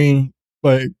handing me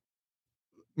like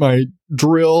my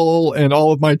drill and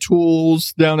all of my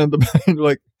tools down in the back.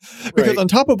 Like, because on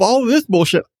top of all of this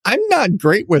bullshit, I'm not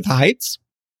great with heights.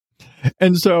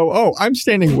 And so, I'm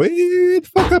standing way the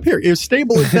fuck up here. As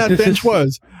stable as that bench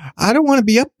was, I don't want to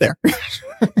be up there.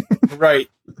 Right.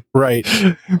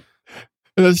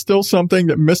 And it's still something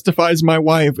that mystifies my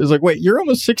wife. Is like, wait, you're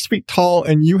almost 6 feet tall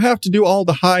and you have to do all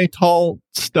the high, tall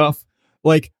stuff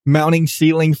like mounting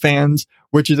ceiling fans,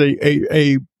 which is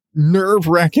a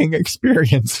nerve-wracking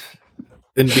experience.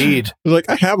 Indeed. Like,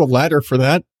 I have a ladder for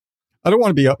that. I don't want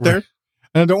to be up there.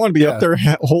 And I don't want to be up there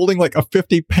holding like a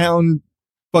 50-pound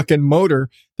fucking motor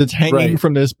that's hanging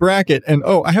from this bracket. And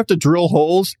I have to drill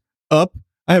holes up.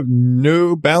 I have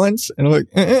no balance. And I'm like,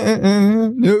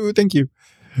 no, thank you.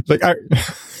 Like I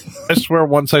swear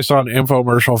once I saw an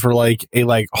infomercial for like a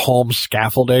like home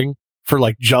scaffolding for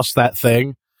like just that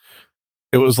thing.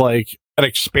 It was like an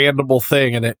expandable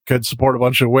thing and it could support a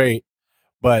bunch of weight.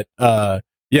 But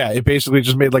it basically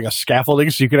just made like a scaffolding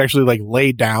so you could actually like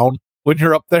lay down when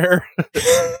you're up there.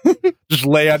 Just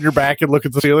lay on your back and look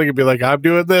at the ceiling and be like, I'm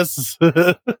doing this.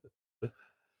 I'm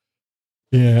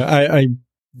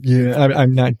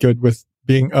not good with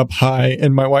being up high.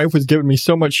 And my wife was giving me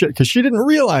so much shit because she didn't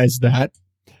realize that.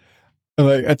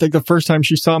 Like, I think the first time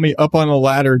she saw me up on a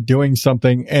ladder doing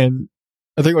something, and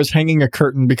I think it was hanging a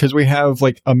curtain because we have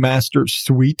like a master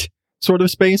suite sort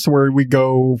of space where we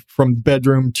go from the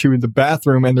bedroom to the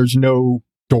bathroom and there's no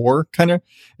door, kind of.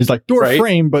 It's like door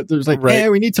frame, but there's like,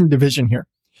 we need some division here.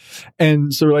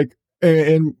 And so like,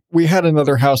 and we had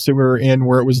another house that we were in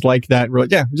where it was like that. We're like,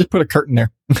 just put a curtain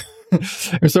there.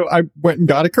 And so I went and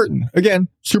got a curtain. Again,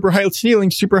 super high ceiling,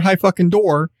 super high fucking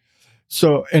door.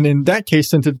 So, and in that case,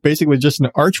 since it's basically just an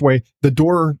archway, the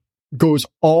door goes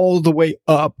all the way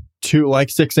up to like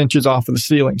 6 inches off of the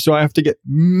ceiling. So I have to get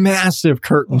massive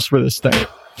curtains for this thing.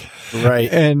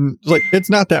 Right. And like, it's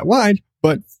not that wide,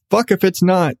 but fuck if it's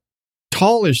not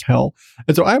tall as hell.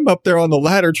 And so I'm up there on the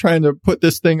ladder trying to put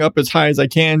this thing up as high as I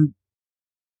can.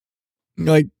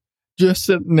 Like, just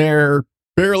sitting there,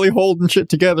 barely holding shit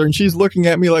together. And she's looking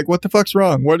at me like, what the fuck's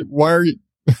wrong? Why are you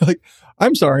like,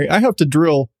 I'm sorry. I have to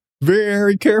drill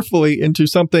very carefully into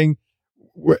something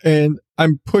and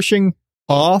I'm pushing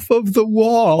off of the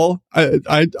wall.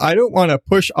 I don't want to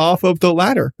push off of the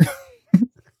ladder.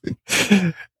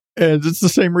 And it's the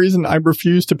same reason I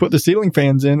refuse to put the ceiling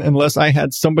fans in unless I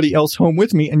had somebody else home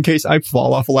with me in case I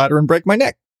fall off a ladder and break my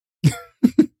neck.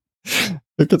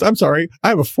 Because I'm sorry, I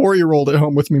have a 4-year-old at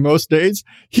home with me most days.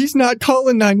 He's not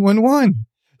calling 911.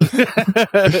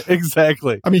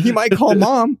 Exactly. I mean, he might call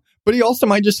mom, but he also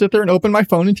might just sit there and open my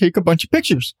phone and take a bunch of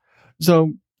pictures.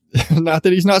 So, not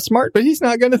that he's not smart, but he's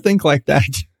not going to think like that.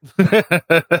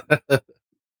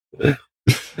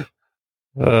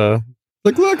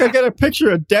 Like, look, I got a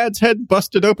picture of Dad's head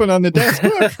busted open on the desk.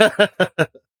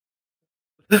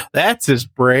 Look. That's his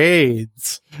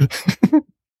brains.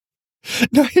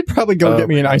 No, he'd probably go get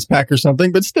me an ice pack or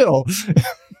something, but still.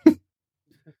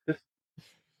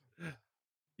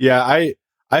 Yeah, I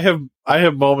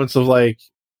have moments of like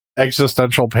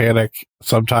existential panic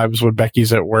sometimes when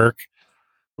Becky's at work.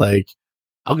 Like,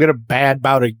 I'll get a bad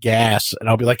bout of gas and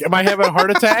I'll be like, am I having a heart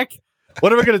attack?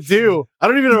 What am I going to do? I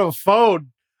don't even have a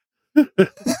phone. You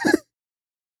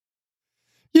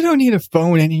don't need a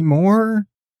phone anymore.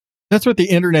 That's what the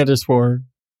internet is for.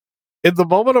 In the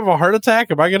moment of a heart attack,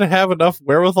 am I going to have enough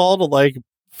wherewithal to like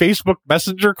Facebook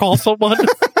Messenger call someone?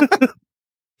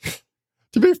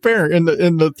 To be fair, in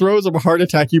the throes of a heart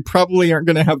attack, you probably aren't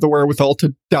going to have the wherewithal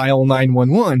to dial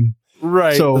 911.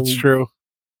 Right, so, that's true.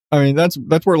 I mean, that's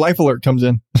where Life Alert comes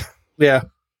in. Yeah,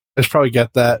 I should probably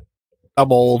get that.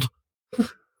 I'm old.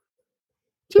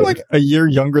 You're like a year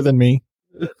younger than me.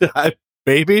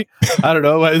 Maybe. I don't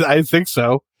know. I think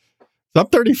so. I'm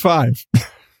 35.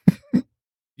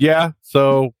 Yeah,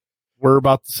 so we're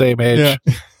about the same age.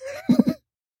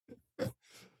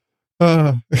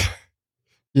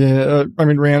 Yeah. I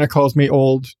mean, Rihanna calls me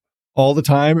old all the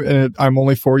time, and I'm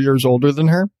only 4 years older than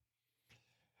her.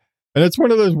 And it's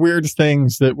one of those weird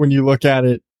things that when you look at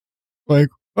it, like,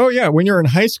 oh yeah, when you're in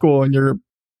high school and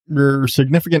your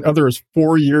significant other is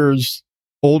 4 years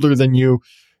older than you,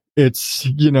 it's,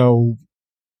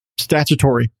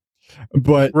 statutory.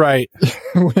 But right.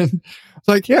 when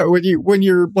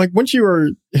you're like, once you are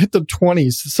hit the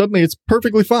 20s, suddenly it's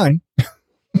perfectly fine.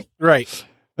 Right.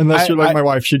 Unless you're like my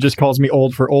wife, she just calls me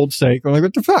old for old sake. I'm like,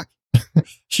 what the fuck?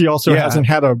 She also hasn't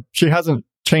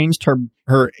changed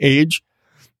her age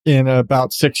in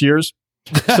about 6 years.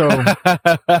 So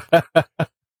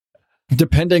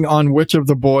depending on which of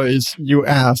the boys you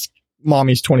ask,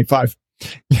 mommy's 25.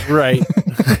 Right.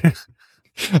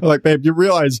 Like, babe, you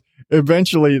realize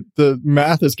eventually the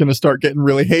math is going to start getting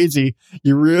really hazy.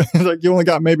 You realize like you only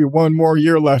got maybe 1 more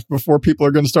year left before people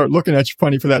are going to start looking at you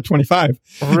funny for that 25.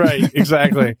 Right.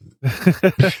 Exactly.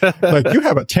 Like, you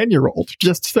have a 10-year-old,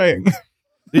 just saying.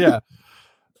 Yeah.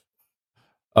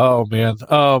 Oh man.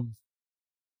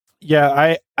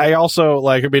 Yeah, I also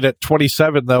like, I mean, at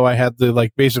 27 though, I had the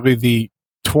like basically the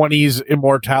 20s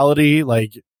immortality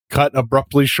like cut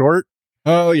abruptly short.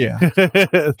 Oh yeah.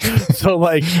 So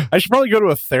like, I should probably go to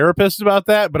a therapist about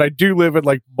that, but I do live in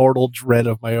like mortal dread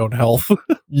of my own health.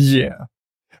 Yeah.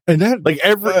 And that, Like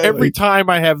every time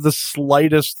I have the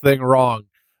slightest thing wrong,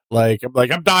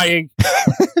 I'm dying.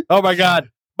 Oh my God,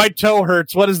 my toe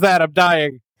hurts. What is that? I'm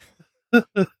dying.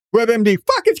 WebMD,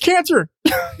 fuck, it's cancer.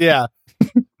 Yeah.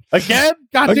 Again?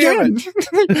 God damn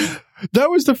it. That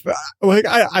was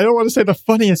I don't want to say the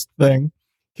funniest thing,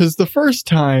 because the first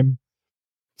time,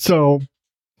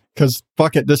 because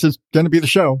fuck it, this is going to be the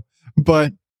show.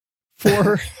 But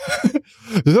for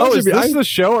those is this the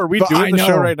show? Are we doing the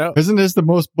show right now? Isn't this the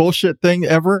most bullshit thing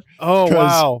ever? Oh,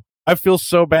 wow. I feel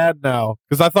so bad now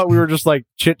because I thought we were just like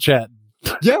chit-chatting.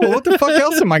 Yeah, well, what the fuck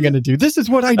else am I going to do? This is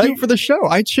what I do for the show.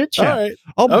 I chit-chat. All right.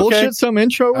 I'll bullshit some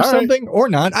intro or something, or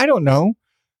not. I don't know.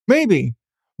 Maybe.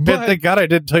 But thank God I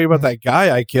didn't tell you about that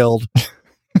guy I killed.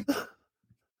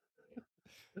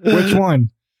 Which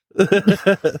one?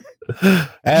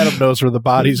 Adam knows where the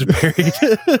bodies are buried.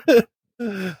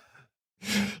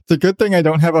 It's a good thing I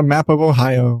don't have a map of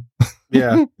Ohio.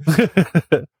 Yeah.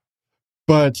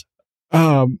 But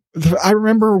I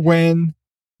remember when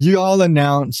you all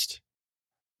announced,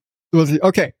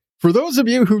 okay, for those of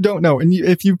you who don't know, and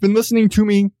if you've been listening to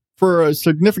me for a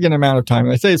significant amount of time,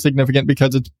 and I say significant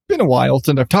because it's been a while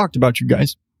since I've talked about you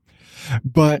guys,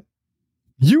 but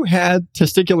you had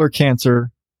testicular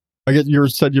cancer. I guess you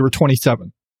said you were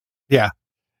 27. Yeah.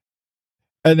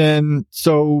 And then,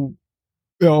 so,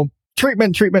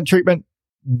 treatment.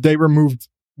 They removed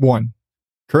one,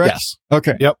 correct? Yes.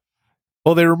 Okay. Yep.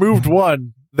 Well, they removed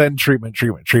one, then treatment.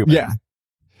 Yeah.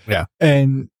 Yeah.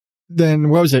 And then,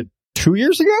 what was it, 2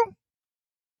 years ago?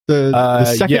 The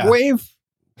second wave?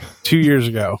 2 years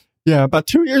ago. Yeah, about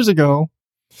 2 years ago,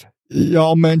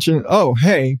 y'all mentioned, oh,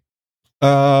 hey,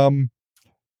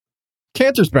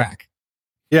 cancer's back.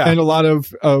 Yeah. And a lot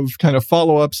of kind of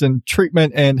follow-ups and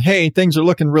treatment, and hey, things are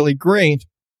looking really great.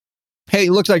 Hey,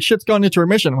 looks like shit's gone into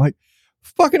remission. I'm like,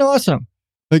 fucking awesome.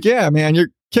 Like, yeah, man, you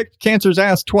kicked cancer's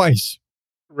ass twice.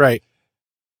 Right.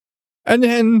 And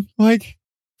then, like,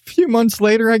 a few months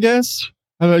later, I guess,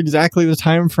 I don't know exactly the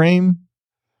time frame,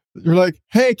 you're like,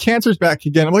 hey, cancer's back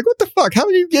again. I'm like, what the fuck? How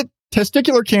do you get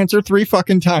testicular cancer 3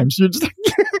 fucking times? You're just like,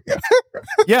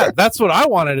 yeah, that's what I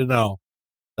wanted to know.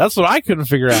 That's what I couldn't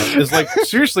figure out. Is like,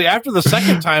 seriously, after the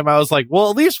second time, I was like, well,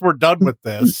 at least we're done with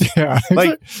this. Yeah.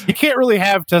 Like, you can't really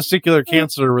have testicular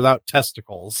cancer without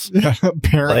testicles. Yeah,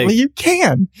 apparently you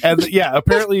can. And yeah,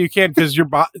 apparently you can, because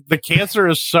the cancer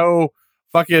is so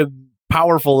fucking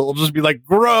powerful. It'll just be like,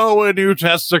 grow a new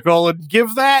testicle and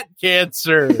give that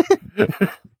cancer.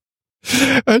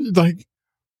 And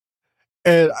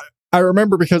I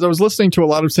remember because I was listening to a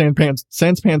lot of Sans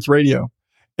Pants radio,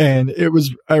 and it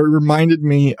reminded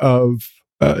me of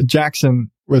Jackson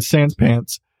with Sans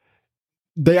Pants.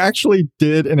 They actually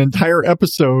did an entire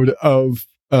episode of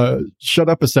Shut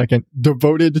Up a Second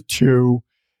devoted to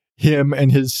him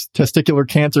and his testicular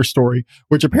cancer story,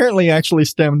 which apparently actually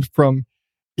stemmed from,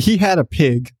 he had a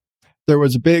pig. There were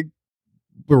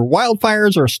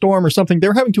wildfires or a storm or something. They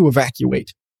were having to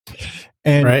evacuate.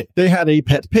 And They had a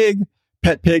pet pig.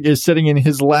 Pet pig is sitting in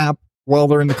his lap while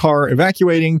they're in the car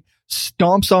evacuating,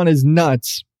 stomps on his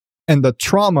nuts, and the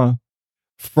trauma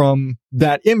from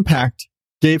that impact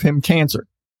gave him cancer,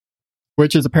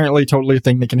 which is apparently totally a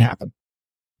thing that can happen.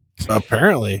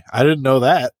 Apparently. I didn't know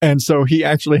that. And so he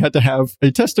actually had to have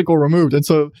a testicle removed. And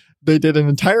so they did an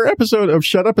entire episode of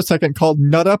Shut Up a Second called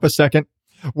Nut Up a Second,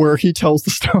 where he tells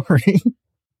the story.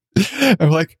 I'm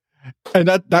like, and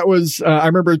that was, I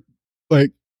remember,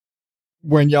 like,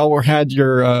 when y'all had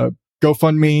your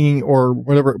GoFundMe or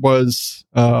whatever it was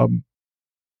to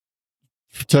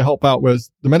help out with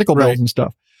the medical bills and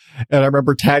stuff. And I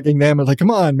remember tagging them and like,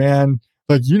 come on, man.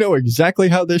 Like, you know exactly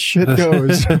how this shit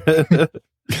goes.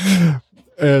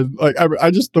 And like,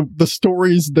 I just, the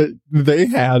stories that they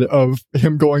had of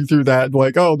him going through that,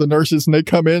 like, oh, the nurses, and they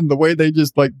come in, the way they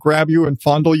just like grab you and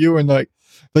fondle you, and like,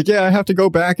 yeah, I have to go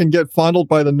back and get fondled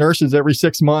by the nurses every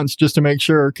 6 months just to make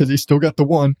sure, because he's still got the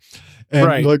one,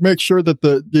 and like make sure that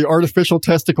the artificial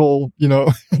testicle,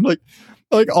 like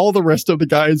all the rest of the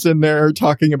guys in there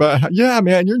talking about how, yeah,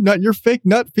 man, your fake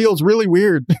nut feels really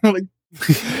weird. Like,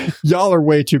 y'all are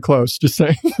way too close. Just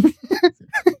saying.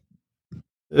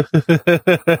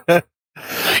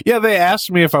 Yeah, they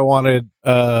asked me if I wanted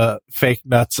fake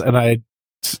nuts, and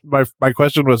my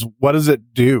question was, what does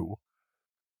it do?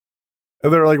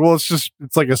 And they're like, well, it's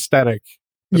like aesthetic.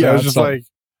 And yeah, I was just like,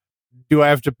 do I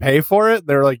have to pay for it?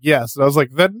 They're like, yes. And I was like,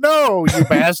 then no, you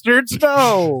bastards,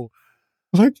 no.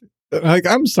 Like,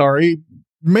 I'm sorry,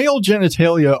 male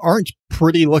genitalia aren't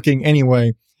pretty looking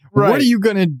anyway. Right. What are you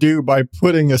gonna do by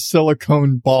putting a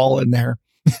silicone ball in there?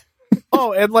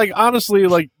 Oh, and like, honestly,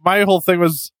 like, my whole thing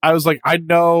was, I was like, I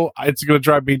know it's gonna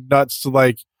drive me nuts to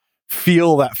like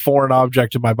feel that foreign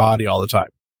object in my body all the time.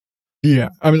 Yeah.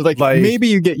 I mean, like maybe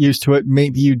you get used to it,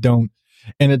 maybe you don't.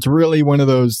 And it's really one of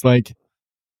those, like,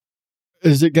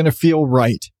 is it going to feel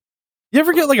right? You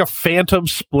ever get like a phantom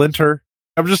splinter?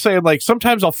 I'm just saying, like,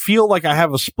 sometimes I'll feel like I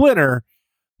have a splinter,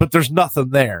 but there's nothing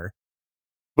there.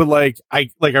 But like I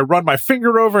run my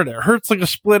finger over and it hurts like a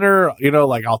splinter, you know,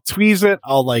 like I'll tweeze it.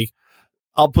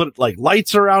 I'll put like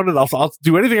lights around it. I'll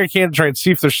do anything I can to try and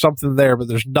see if there's something there, but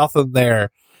there's nothing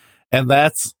there. And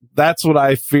that's what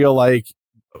I feel like,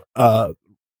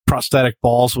 prosthetic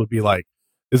balls would be like,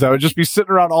 is I would just be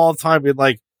sitting around all the time being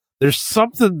like, there's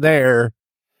something there.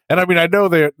 And I mean, I know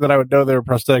that I would know they were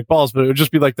prosthetic balls, but it would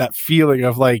just be like that feeling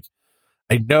of like,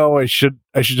 I know I should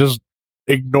just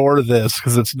ignore this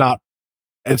because it's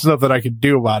nothing I can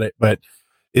do about it, but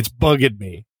it's bugging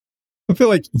me. I feel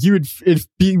like it'd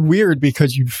be weird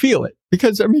because you'd feel it.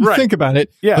 Because, I mean, think about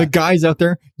it. Yeah. The guys out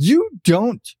there, you're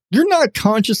not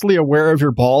consciously aware of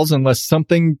your balls unless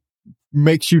something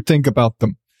makes you think about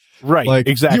them. Right. Like,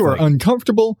 exactly. You are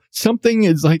uncomfortable. Something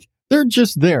is like, they're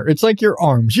just there. It's like your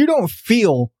arms. You don't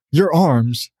feel your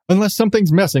arms unless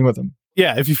something's messing with them.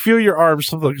 Yeah. If you feel your arms,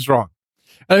 something's wrong.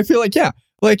 And I feel like, yeah,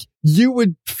 like you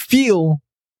would feel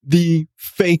the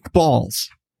fake balls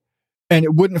and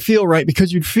it wouldn't feel right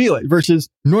because you'd feel it versus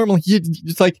normally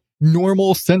it's like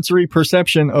normal sensory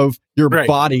perception of your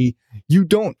body. You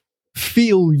don't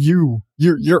feel you're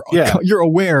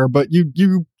aware, but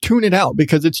you tune it out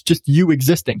because it's just you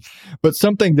existing. But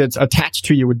something that's attached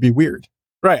to you would be weird.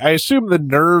 Right. I assume the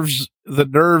nerves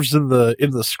in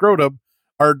the scrotum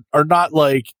are not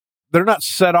like, they're not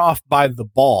set off by the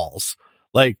balls.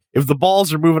 Like if the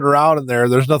balls are moving around in there,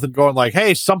 there's nothing going like,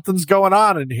 hey, something's going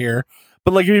on in here.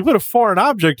 But like if you put a foreign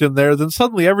object in there, then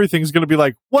suddenly everything's going to be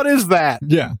like, what is that?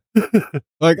 Yeah.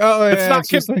 Like, oh, yeah, it's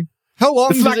just like, how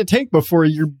long does it take before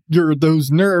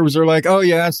those nerves are like, oh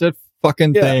yeah, it's that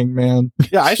fucking thing, man.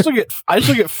 Yeah, I still get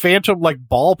phantom like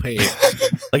ball pain.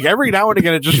 Like every now and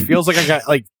again, it just feels like I got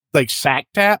like sack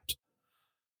tapped,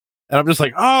 and I'm just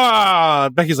like,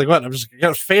 Becky's like, what? I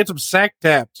got phantom sack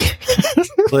tapped,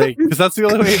 like because that's the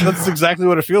only way. That's exactly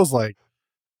what it feels like.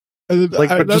 Like,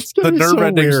 but just the nerve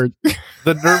endings,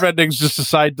 the nerve endings just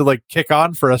decide to like kick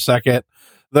on for a second.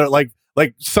 They're like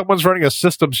someone's running a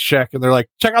systems check, and they're like,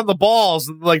 check on the balls,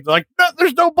 and like no,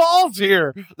 there's no balls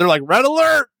here. They're like, red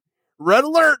alert,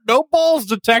 no balls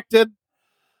detected.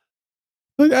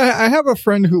 I have a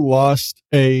friend who lost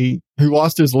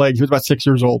his leg. He was about 6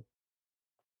 years old.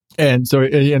 And so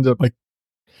he ended up like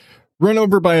run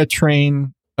over by a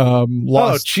train, lost.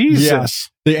 Oh, Jesus.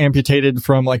 Yeah, they amputated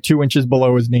from like 2 inches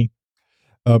below his knee.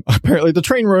 Apparently the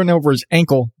train ran over his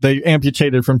ankle. They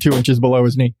amputated from 2 inches below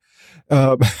his knee.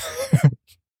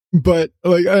 But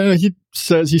like, he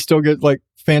says he still gets like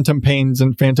phantom pains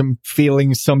and phantom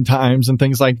feelings sometimes and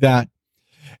things like that.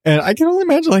 And I can only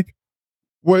imagine like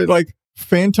what like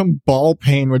phantom ball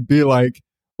pain would be like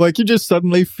you just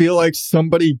suddenly feel like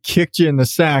somebody kicked you in the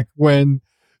sack when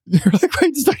you're like,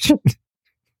 wait a second.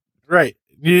 Right.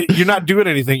 You're not doing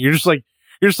anything. You're just like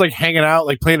hanging out,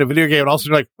 like playing a video game, and also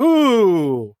you're like,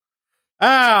 ooh,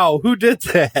 ow, who did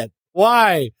that?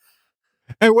 Why?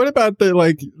 And what about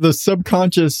the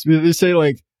subconscious? They say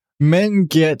like men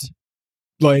get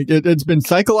like it's been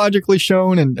psychologically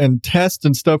shown and tests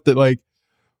and stuff that like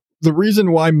the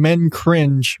reason why men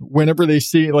cringe whenever they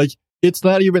see like it's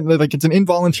not even like it's an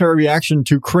involuntary reaction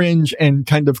to cringe and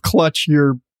kind of clutch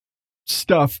your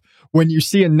stuff when you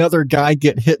see another guy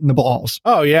get hit in the balls.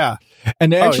 Oh yeah.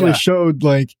 And they actually showed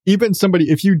like even somebody,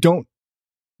 if you don't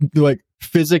like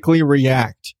physically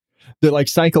react, that like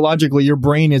psychologically your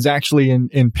brain is actually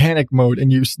in panic mode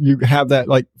and you have that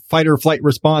like fight or flight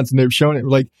response. And they've shown it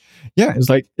like, yeah,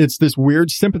 it's this weird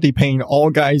sympathy pain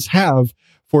all guys have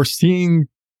for seeing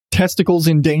testicles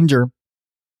in danger.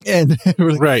 And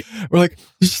we're like,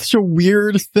 this is such a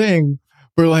weird thing.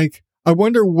 We're like, I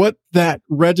wonder what that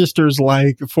registers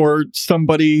like for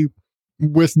somebody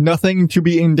with nothing to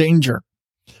be in danger.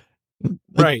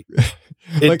 Right.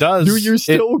 It like, does. Do you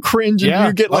still cringe and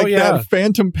you get like that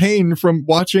phantom pain from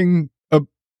watching a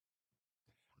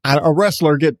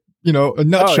wrestler get, a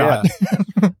nut shot?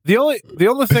 Yeah. The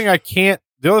only thing I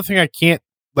can't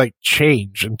like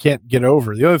change and can't get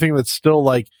over, the only thing that's still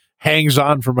like hangs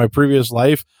on from my previous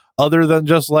life, other than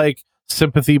just like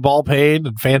sympathy ball pain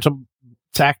and phantom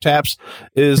sack taps,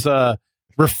 is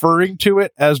referring to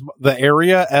it as the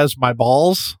area as my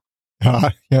balls.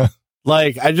 Yeah.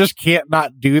 Like I just can't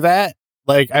not do that.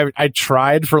 Like I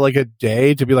tried for like a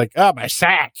day to be like, oh, my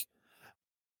sack.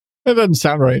 That doesn't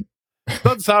sound right.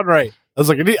 Doesn't sound right. I was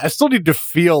like, I still need to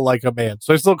feel like a man.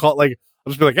 So I still call it like,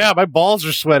 I'll just be like, yeah, my balls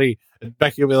are sweaty. And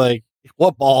Becky will be like,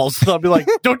 what balls? I'll be like,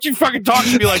 don't you fucking talk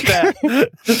to me like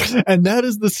that. And that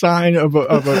is the sign of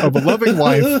a loving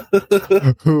wife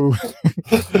who,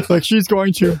 like, she's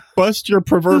going to bust your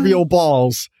proverbial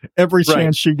balls every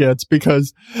chance she gets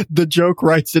because the joke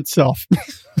writes itself.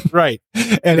 Right.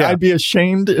 And I'd be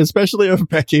ashamed, especially of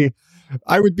Becky.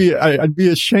 I'd be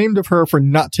ashamed of her for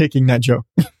not taking that joke.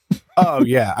 Oh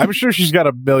yeah, I'm sure she's got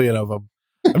a million of them.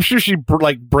 I'm sure she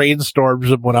brainstorms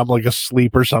them when I'm like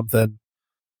asleep or something.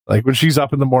 Like when she's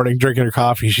up in the morning drinking her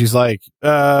coffee, she's like,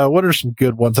 what are some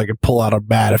good ones I could pull out of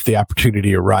Matt if the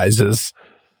opportunity arises?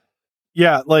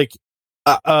 Yeah, like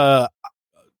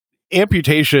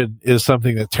amputation is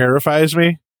something that terrifies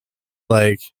me.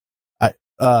 Like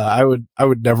I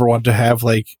would never want to have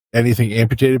like anything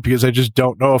amputated because I just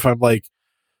don't know if I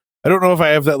don't know if I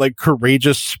have that like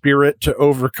courageous spirit to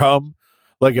overcome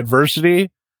like adversity.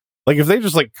 Like if they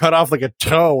just like cut off like a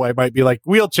toe, I might be like,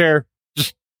 wheelchair,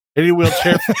 just any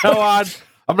wheelchair from now on.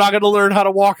 I'm not going to learn how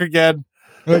to walk again.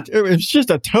 Like it's just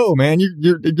a toe, man.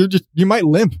 You might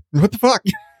limp. What the fuck?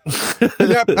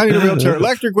 Yep, I need a wheelchair,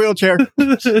 electric wheelchair.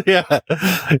 Yeah,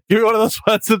 give me one of those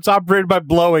ones that's operated by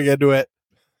blowing into it.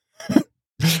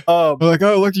 Like,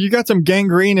 oh look, you got some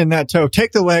gangrene in that toe.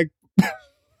 Take the leg.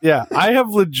 Yeah, I have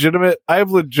legitimate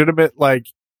like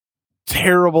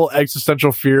terrible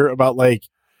existential fear about like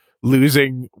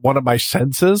losing one of my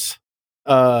senses.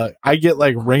 I get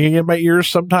like ringing in my ears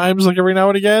sometimes, like every now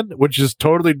and again, which is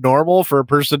totally normal for a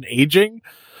person aging.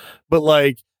 But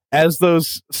like as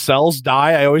those cells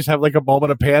die, I always have like a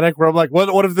moment of panic where I'm like,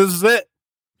 what if this is it?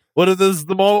 What if this is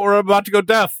the moment where I'm about to go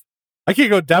deaf? I can't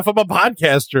go deaf. I'm a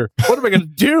podcaster. What am I going to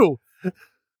do?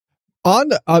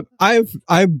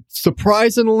 I've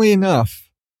surprisingly enough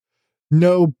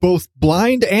know both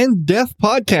blind and deaf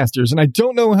podcasters, and I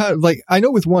don't know how. Like, I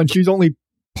know with one, she's only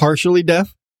partially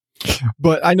deaf,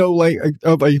 but I know like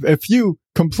of a few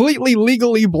completely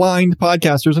legally blind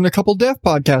podcasters and a couple deaf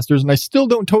podcasters, and I still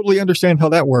don't totally understand how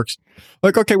that works.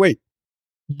 Like, okay, wait,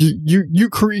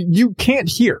 you can't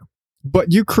hear,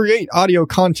 but you create audio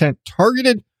content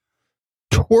targeted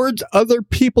towards other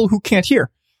people who can't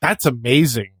hear. That's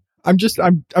amazing. I'm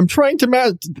trying to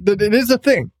match that it is a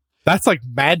thing. That's like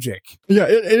magic. Yeah,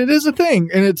 it is a thing.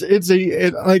 And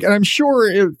and I'm sure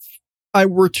if I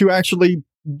were to actually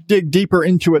dig deeper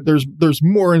into it, there's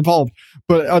more involved,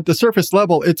 but at the surface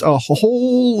level, it's a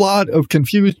whole lot of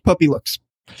confused puppy looks.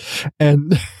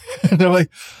 And they're like,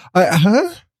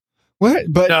 huh? What?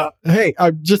 But hey,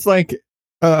 I'm just like,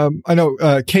 I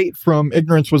know, Kate from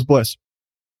Ignorance Was Bliss.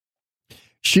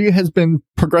 She has been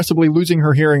progressively losing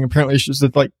her hearing. Apparently she's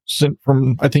like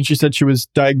I think she said she was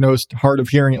diagnosed hard of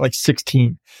hearing at like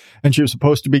 16, and she was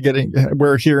supposed to be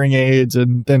wear hearing aids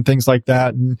and things like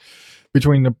that. And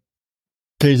between the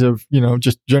case of,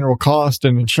 just general cost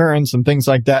and insurance and things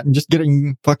like that, and just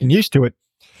getting fucking used to it,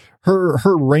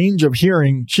 her range of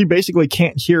hearing, she basically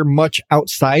can't hear much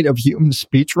outside of human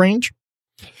speech range.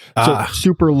 So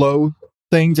super low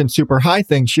things and super high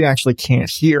things, she actually can't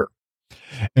hear.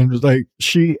 And like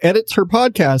she edits her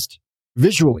podcast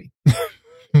visually.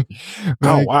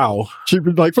 Oh wow! She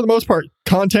like for the most part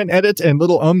content edits and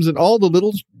little ums and all the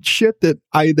little shit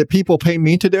that people pay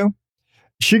me to do.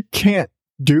 She can't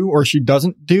do, or she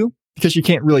doesn't do, because she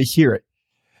can't really hear it.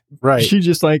 Right? She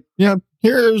just like,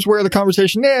 here's where the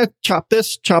conversation. Chop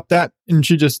this, chop that, and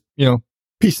she just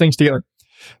piece things together.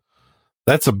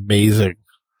 That's amazing.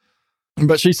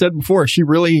 But she said before she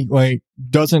really like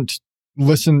doesn't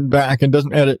listen back and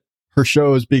doesn't edit her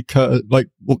shows because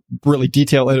really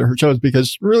detail edit her shows because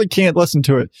she really can't listen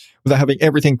to it without having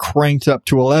everything cranked up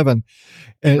to 11.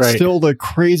 And it's still the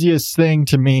craziest thing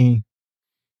to me.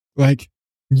 Like,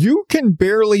 you can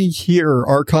barely hear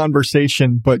our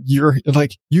conversation, but you're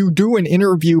like, you do an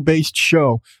interview based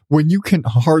show when you can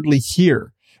hardly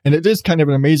hear. And it is kind of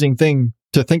an amazing thing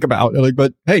to think about. Like,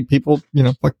 but hey, people,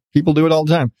 people do it all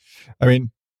the time. I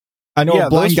mean, I know a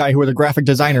blind guy who was a graphic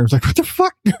designer. It's like, what the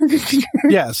fuck?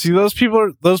 Yeah, see, those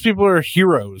people are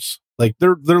heroes. Like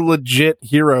they're legit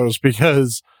heroes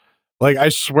because, like, I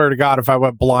swear to God, if I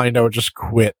went blind, I would just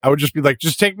quit. I would just be like,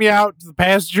 just take me out to the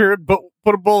pasture and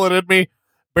put a bullet in me,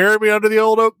 bury me under the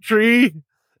old oak tree.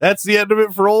 That's the end of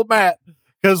it for old Matt.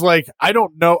 Because, like, I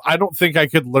don't think I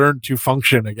could learn to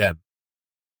function again.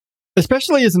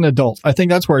 Especially as an adult. I think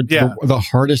that's where the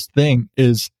hardest thing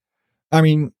is. I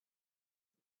mean,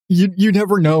 you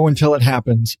never know until it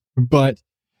happens, but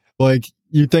like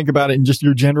you think about it in just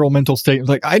your general mental state. It's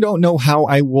like, I don't know how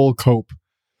I will cope.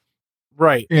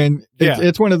 Right. And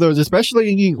it's one of those,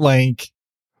 especially like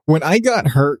when I got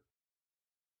hurt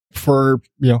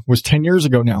was 10 years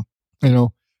ago now,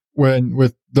 when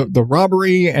with the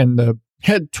robbery and the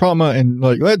head trauma and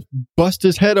like, let's bust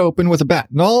his head open with a bat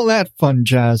and all that fun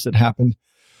jazz that happened.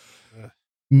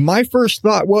 My first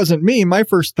thought wasn't me. My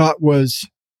first thought was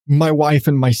my wife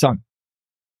and my son.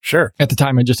 Sure. At the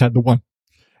time, I just had the one.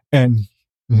 And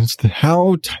it's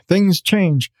how things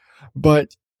change.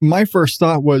 But my first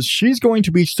thought was, she's going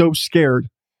to be so scared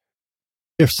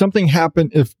if something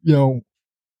happened, if,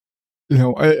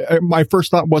 my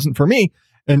first thought wasn't for me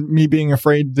and me being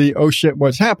afraid oh shit,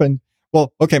 what's happened?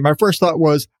 Well, okay, my first thought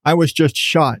was, I was just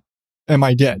shot. Am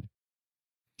I dead?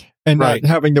 And Right. not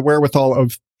having the wherewithal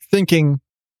of thinking,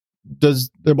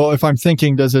 if I'm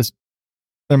thinking,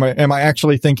 am I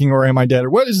actually thinking, or am I dead? Or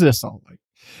what is this all like?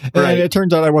 And Right. it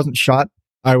turns out I wasn't shot.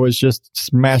 I was just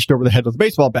smashed over the head with a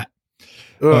baseball bat.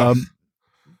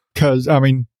 Cause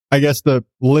I guess the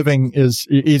living is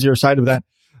easier side of that,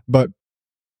 but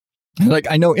like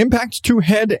I know impact to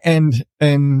head and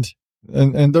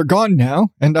they're gone now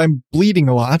and I'm bleeding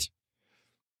a lot.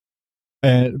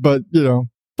 But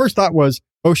first thought was,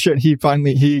 oh shit,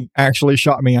 he actually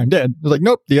shot me. I'm dead. I was like,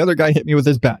 nope, the other guy hit me with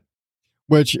his bat,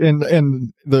 which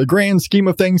in the grand scheme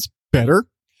of things, better.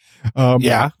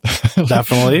 Yeah,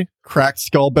 definitely. Cracked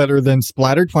skull better than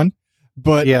splattered one.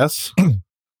 But Yes.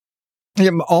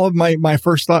 all of my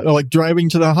first thought, like driving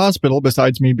to the hospital,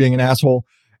 besides me being an asshole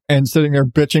and sitting there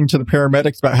bitching to the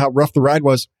paramedics about how rough the ride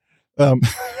was.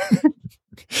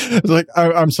 It's like,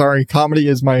 I'm sorry. Comedy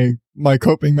is my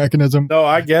coping mechanism. No,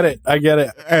 I get it.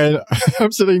 And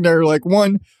I'm sitting there like,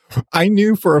 I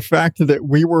knew for a fact that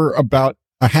we were about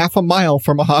a half a mile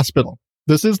from a hospital.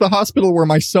 This is the hospital where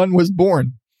my son was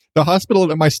born, the hospital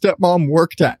that my stepmom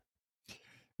worked at.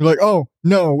 You're like, oh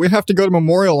no, we have to go to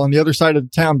Memorial on the other side of the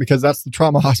town because that's the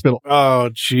trauma hospital.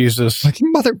 Oh, Jesus. Like,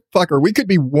 motherfucker, we could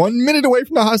be 1 minute away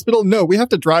from the hospital. No, we have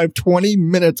to drive 20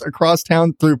 minutes across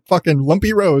town through fucking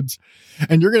lumpy roads.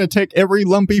 And you're going to take every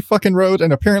lumpy fucking road.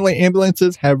 And apparently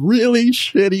ambulances have really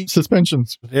shitty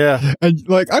suspensions. Yeah. And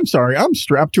like, I'm sorry, I'm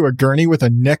strapped to a gurney with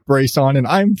a neck brace on and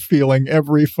I'm feeling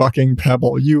every fucking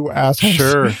pebble, you assholes.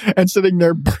 Sure. And sitting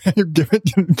there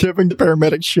giving the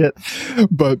paramedic shit.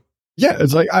 But yeah,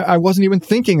 it's like, I wasn't even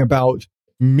thinking about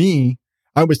me.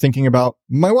 I was thinking about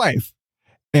my wife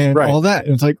and Right. all that.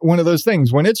 And it's like one of those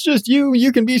things when it's just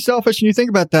you can be selfish and you think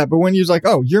about that. But when you're like,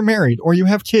 oh, you're married or you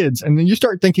have kids, and then you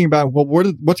start thinking about, well,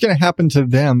 what's going to happen to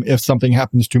them if something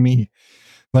happens to me?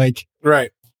 Like,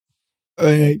 Right.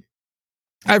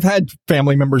 I've had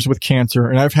family members with cancer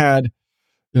and I've had,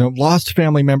 lost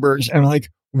family members, and like,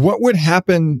 what would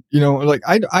happen? Like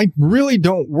I really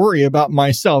don't worry about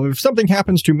myself. If something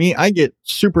happens to me, I get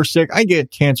super sick. I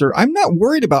get cancer. I'm not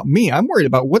worried about me. I'm worried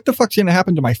about what the fuck's going to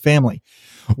happen to my family.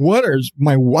 What is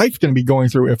my wife going to be going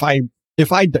through if I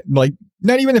like,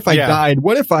 not even if I died,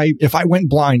 what if I went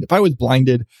blind, if I was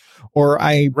blinded or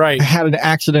I had an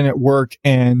accident at work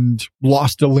and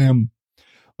lost a limb?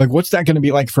 Like, what's that going to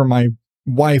be like for my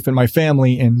wife and my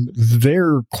family and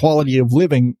their quality of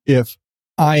living if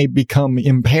I become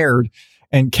impaired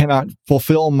and cannot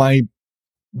fulfill my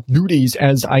duties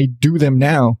as I do them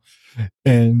now?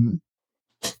 And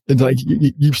it's like,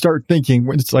 you start thinking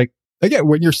when it's like, again,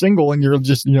 when you're single and you're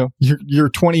just, you're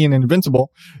 20 and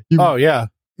invincible. You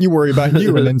worry about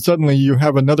you. And then suddenly you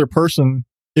have another person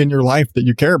in your life that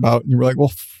you care about. And you're like,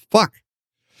 well, fuck,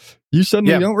 you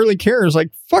suddenly don't really care. It's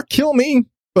like, fuck, kill me.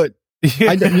 But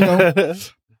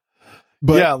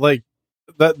but yeah, like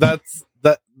that's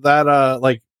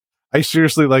like, I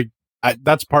seriously, like,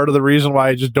 that's part of the reason why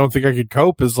I just don't think I could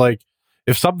cope is like,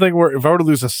 if I were to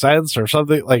lose a sense or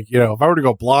something, like, if I were to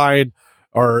go blind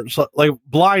or like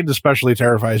blind, especially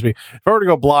terrifies me. If I were to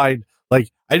go blind,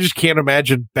 like, I just can't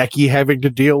imagine Becky having to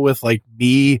deal with like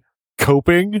me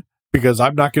coping, because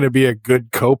I'm not going to be a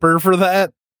good coper for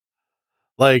that.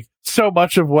 Like, so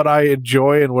much of what I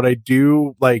enjoy and what I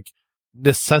do, like,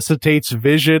 necessitates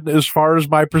vision as far as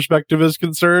my perspective is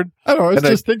concerned. I don't know. I was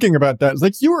just thinking about that. It's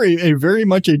like, you are a very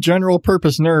much a general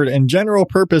purpose nerd, and general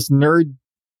purpose nerd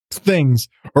things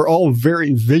are all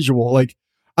very visual. Like,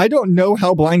 I don't know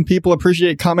how blind people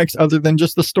appreciate comics other than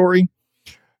just the story,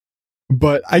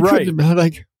 but I could,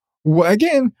 like,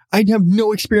 again, I have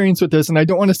no experience with this and I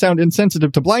don't want to sound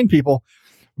insensitive to blind people,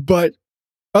 but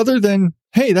other than,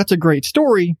 hey, that's a great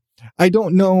story, I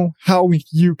don't know how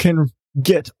you can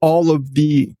get all of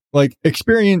the like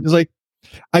experience. Like,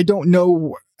 I don't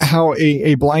know how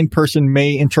a blind person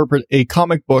may interpret a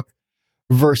comic book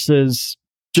versus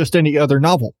just any other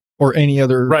novel or any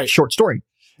other short story.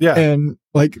 Yeah. And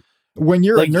like, when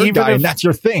you're like, a nerd guy and that's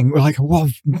your thing, we're like, well,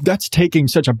 that's taking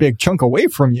such a big chunk away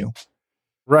from you.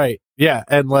 Right. Yeah.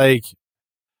 And like,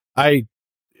 I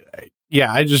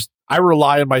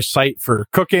rely on my site for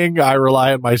cooking. I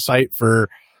rely on my site for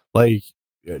like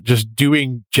just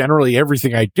doing generally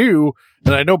everything I do.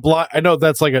 And I know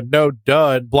that's like a no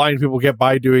duh. And blind people get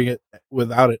by doing it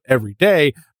without it every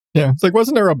day. Yeah. It's like,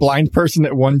 wasn't there a blind person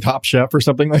that won Top Chef or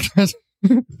something like that?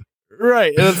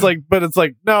 Right. And it's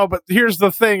like, no, but here's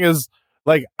the thing is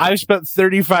like, I spent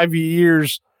 35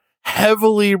 years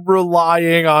heavily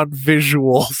relying on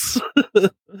visuals.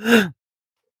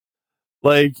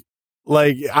 like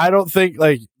I don't think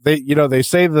like they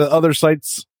say the other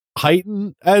sites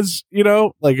heighten as,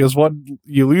 like as one,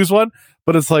 you lose one,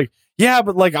 but it's like, yeah,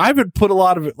 but like I've been put a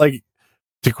lot of it, like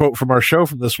to quote from our show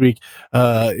from this week,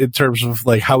 in terms of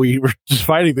like how we were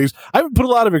defining things, I've put a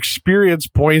lot of experience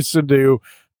points into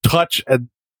touch and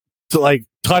to like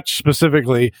touch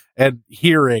specifically and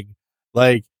hearing.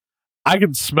 Like I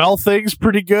can smell things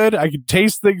pretty good, I can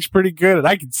taste things pretty good, and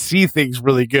I can see things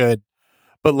really good.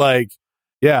 But like,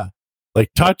 yeah,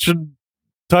 like touch and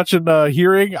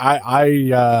hearing,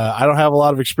 I don't have a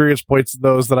lot of experience points in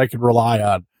those that I can rely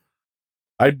on.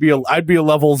 I'd be a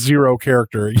level 0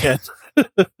 character again.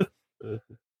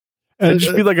 I'd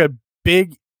just be like a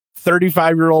big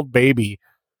 35-year-old baby,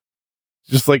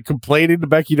 just like complaining to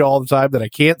Becky all the time that I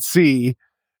can't see,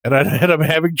 and I'm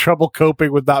having trouble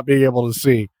coping with not being able to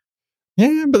see.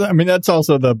 Yeah, but I mean that's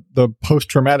also the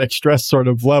post-traumatic stress sort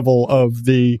of level of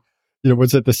the,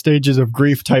 was it the stages of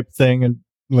grief type thing, and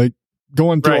like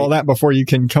going through all that before you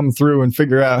can come through and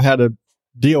figure out how to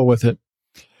deal with it.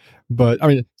 But I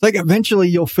mean, it's like eventually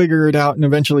you'll figure it out and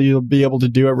eventually you'll be able to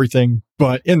do everything.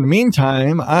 But in the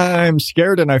meantime, I'm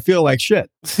scared and I feel like shit.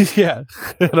 Yeah.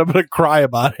 And I'm going to cry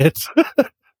about it.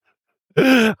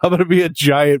 I'm going to be a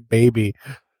giant baby.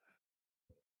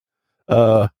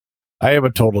 I am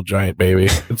a total giant baby.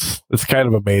 It's kind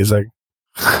of amazing.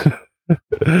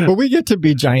 But we get to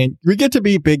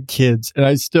be big kids. And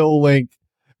I still it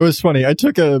was funny. I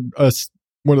took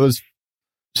one of those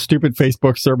stupid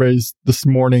Facebook surveys this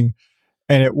morning,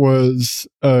 and it was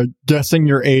guessing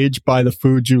your age by the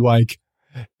food you like,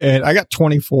 and I got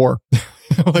 24.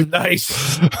 Like,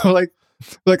 nice. like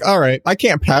all right, I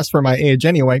can't pass for my age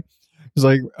anyway. It's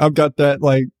like I've got that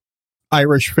like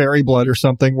Irish fairy blood or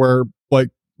something where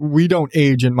like we don't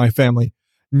age in my family.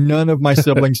 None of my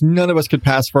siblings, none of us could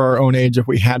pass for our own age if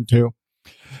we had to.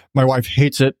 My wife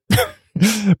hates it.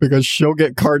 Because she'll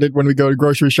get carded when we go to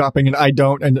grocery shopping and I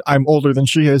don't, and I'm older than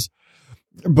she is.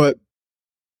 But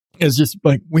it's just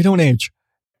like, we don't age.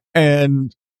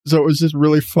 And so it was just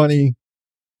really funny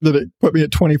that it put me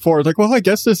at 24. It's like, well, I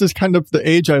guess this is kind of the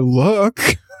age I look.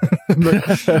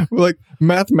 But, like,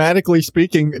 mathematically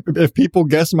speaking, if people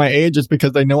guess my age, it's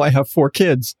because they know I have 4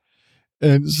 kids.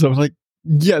 And so I was like,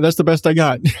 yeah, that's the best I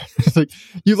got. It's like,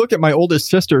 you look at my oldest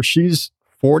sister, she's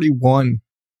 41.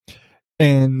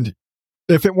 And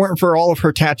if it weren't for all of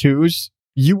her tattoos,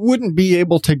 you wouldn't be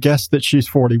able to guess that she's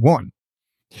 41.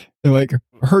 And like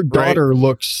her daughter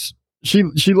looks, she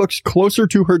looks closer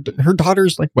to her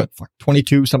daughter's like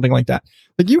 22, something like that.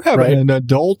 Like you have an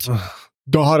adult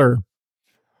daughter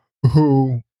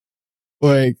who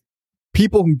like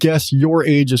people guess your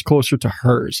age is closer to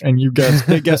hers, and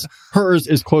they guess hers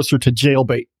is closer to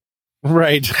jailbait.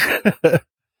 Right.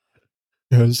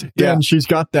 Because again, she's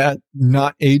got that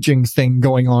not aging thing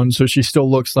going on, so she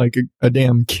still looks like a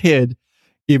damn kid,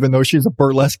 even though she's a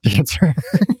burlesque dancer.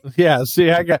 Yeah, see,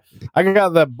 I got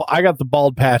the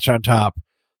bald patch on top,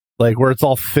 like where it's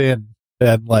all thin,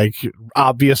 and like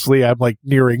obviously I'm like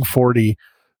nearing 40,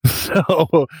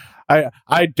 so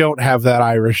I don't have that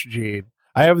Irish gene.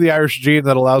 I have the Irish gene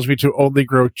that allows me to only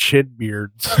grow chin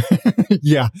beards.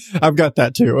 Yeah, I've got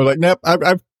that too. Like, nope,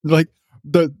 I've like.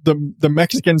 The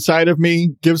Mexican side of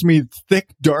me gives me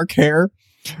thick, dark hair,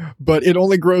 but it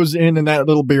only grows in that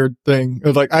little beard thing.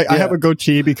 It's like, I have a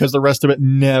goatee because the rest of it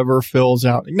never fills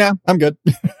out. Nah, I'm good.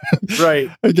 Right.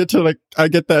 I get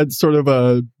that sort of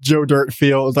a Joe Dirt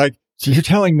feel. It's like, so you're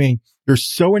telling me you're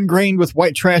so ingrained with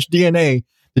white trash DNA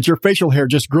that your facial hair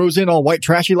just grows in all white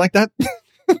trashy like that?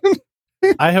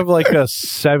 I have like a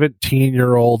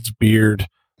 17-year-old's beard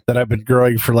that I've been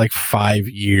growing for like 5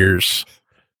 years.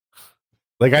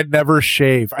 Like I never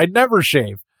shave.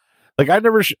 Like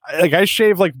I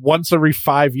shave like once every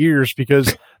 5 years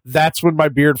because that's when my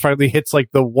beard finally hits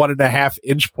like the 1.5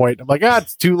 inch point. I'm like,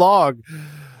 it's too long.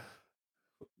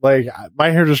 Like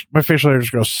my facial hair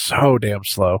just grows so damn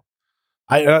slow.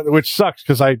 Which sucks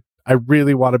because I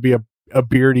really want to be a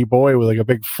beardy boy with like a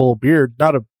big full beard,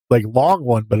 not a like long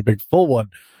one, but a big full one.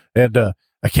 And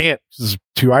I can't. This is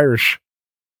too Irish.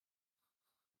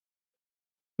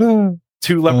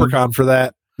 Too leprechaun for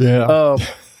that. Yeah.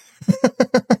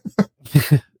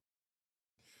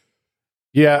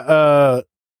 Yeah.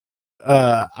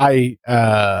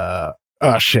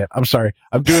 Oh shit. I'm sorry.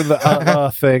 I'm doing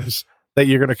the things. that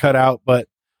you're going to cut out, but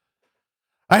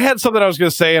I had something I was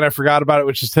going to say and I forgot about it,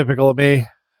 which is typical of me.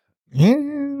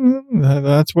 Yeah,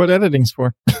 that's what editing's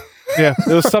for. Yeah,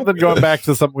 it was something going back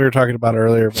to something we were talking about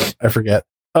earlier, but I forget.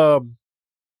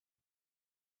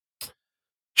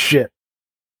 Shit.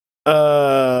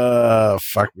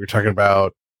 Fuck, we were talking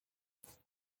about.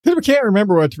 We can't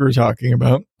remember what we were talking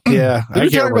about. Yeah, we were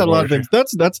talking about a lot of things.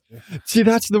 That's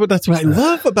what I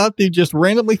love about the just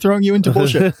randomly throwing you into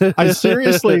bullshit. I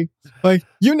seriously, like,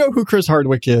 you know who Chris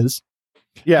Hardwick is.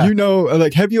 Yeah. You know,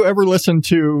 like, have you ever listened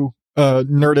to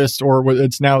Nerdist, or what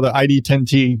it's now the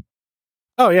ID10T?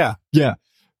 Oh, yeah. Yeah.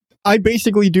 I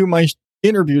basically do my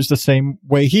interviews the same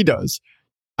way he does.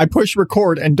 I push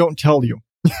record and don't tell you.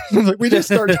 Like, we just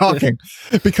start talking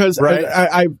because right.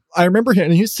 I remember him,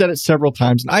 and he's said it several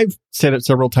times, and I've said it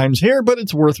several times here, but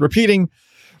it's worth repeating.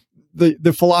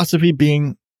 The philosophy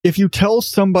being, if you tell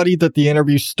somebody that the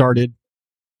interview started,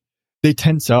 they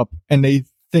tense up and they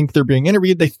think they're being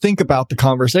interviewed. They think about the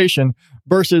conversation,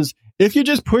 versus if you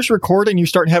just push record and you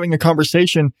start having a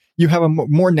conversation, you have a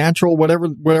more natural,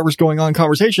 whatever's going on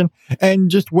conversation,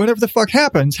 and just whatever the fuck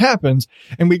happens.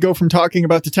 And we go from talking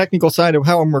about the technical side of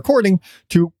how I'm recording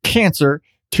to cancer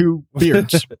to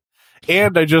beards.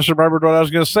 And I just remembered what I was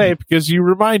going to say because you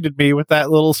reminded me with that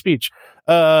little speech.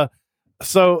 So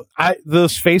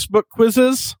those Facebook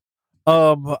quizzes,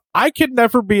 I can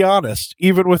never be honest,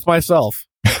 even with myself.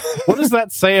 What does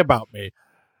that say about me?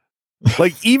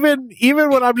 Like, even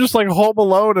when I'm just like home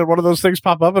alone and one of those things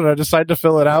pop up and I decide to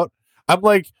fill it out, I'm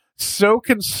like so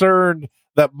concerned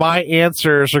that my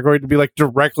answers are going to be like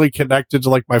directly connected to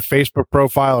like my Facebook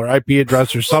profile or IP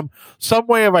address or some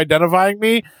way of identifying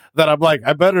me, that I'm like,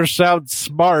 I better sound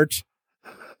smart.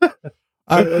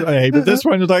 But this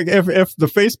one is like, if the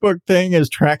Facebook thing is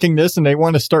tracking this and they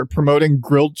want to start promoting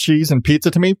grilled cheese and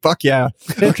pizza to me, fuck yeah.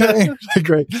 Okay.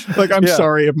 Great. Like, I'm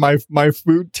sorry if my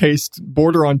food tastes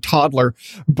border on toddler,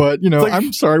 but you know, like,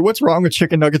 I'm sorry. What's wrong with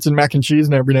chicken nuggets and mac and cheese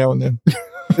and every now and then?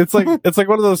 It's like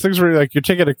one of those things where you're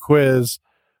taking a quiz.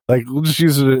 Like, we'll just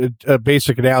use a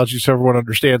basic analogy so everyone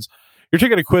understands. You're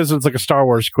taking a quiz and it's like a Star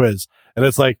Wars quiz. And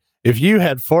it's like, if you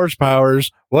had force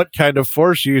powers, what kind of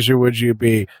force user would you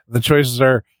be? The choices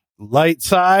are light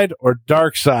side or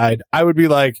dark side. I would be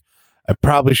like, I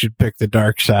probably should pick the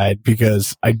dark side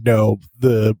because I know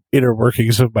the inner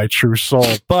workings of my true soul.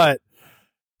 But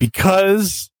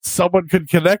because someone could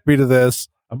connect me to this,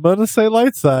 I'm going to say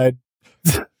light side.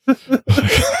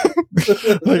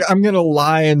 Like, I'm going to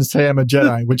lie and say I'm a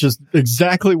Jedi, which is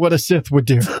exactly what a Sith would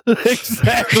do.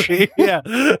 Exactly. Yeah.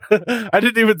 I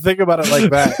didn't even think about it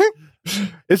like that.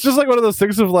 It's just like one of those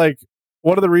things of like,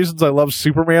 one of the reasons I love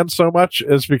Superman so much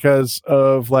is because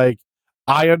of like,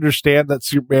 I understand that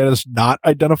Superman is not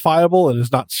identifiable and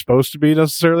is not supposed to be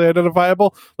necessarily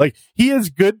identifiable. Like, he is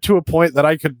good to a point that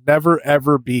I could never,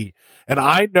 ever be. And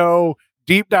I know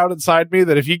deep down inside me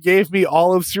that if you gave me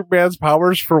all of Superman's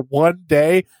powers for one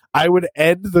day, I would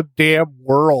end the damn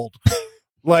world.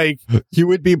 Like, you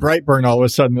would be Brightburn all of a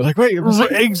sudden. Like, wait,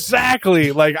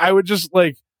 exactly. Like, I would just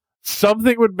like,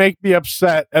 something would make me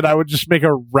upset and I would just make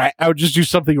I would just do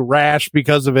something rash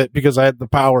because of it, because I had the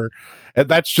power. And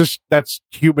that's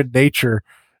human nature.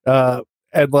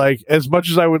 And like, as much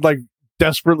as I would like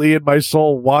desperately in my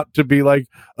soul want to be like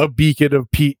a beacon of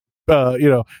peace,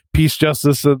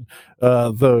 justice, and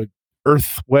the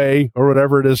Earth way or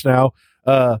whatever it is now,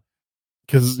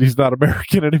 because he's not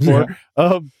American anymore.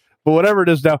 Yeah. But whatever it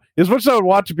is now, as much as I would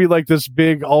want to be like this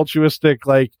big altruistic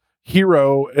like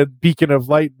hero and beacon of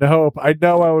light and hope, I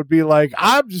know I would be like,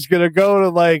 I'm just gonna go to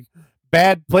like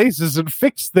bad places and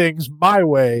fix things my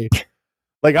way.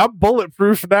 Like, I'm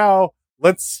bulletproof now.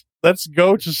 Let's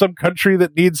go to some country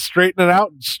that needs straightening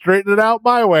out and straighten it out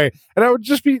my way. And I would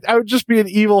just be an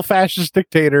evil fascist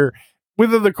dictator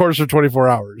within the course of 24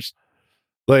 hours.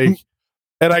 Like,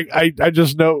 and I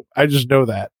just know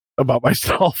that about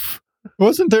myself.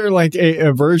 Wasn't there like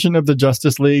a version of the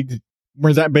Justice League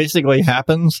where that basically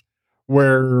happens,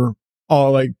 where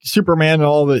all like Superman and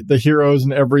all the heroes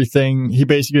and everything, he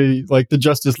basically, like, the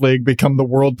Justice League become the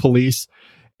world police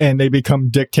and they become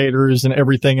dictators and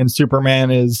everything, and Superman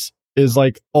is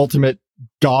like ultimate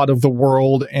god of the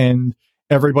world and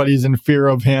everybody's in fear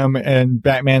of him and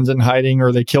Batman's in hiding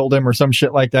or they killed him or some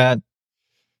shit like that.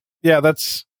 Yeah,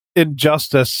 that's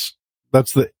Injustice.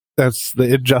 That's the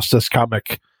Injustice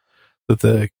comic that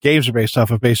the games are based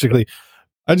off of, basically.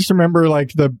 I just remember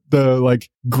like the like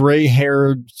gray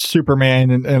haired Superman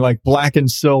and like black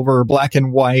and silver, black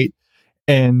and white,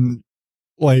 and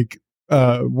like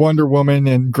Wonder Woman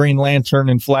and Green Lantern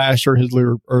and Flash or his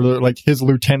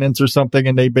lieutenants or something,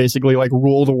 and they basically like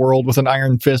rule the world with an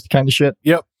iron fist kind of shit.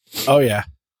 Yep. Oh yeah.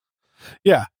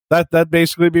 Yeah. That'd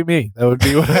basically be me. That would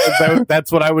be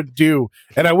that's what I would do.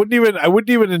 And I wouldn't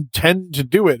even intend to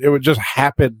do it. It would just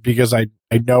happen because I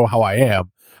know how I am.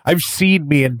 I've seen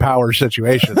me in power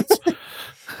situations.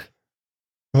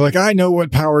 Like, I know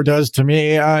what power does to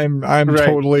me. I'm right.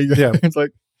 Totally. Yeah. It's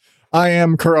like, I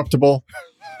am corruptible.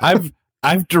 I've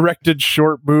directed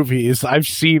short movies. I've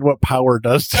seen what power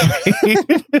does to me.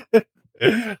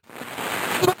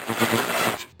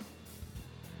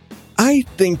 I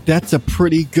think that's a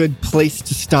pretty good place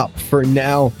to stop for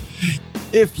now.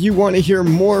 If you want to hear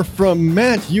more from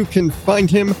Matt, you can find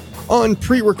him on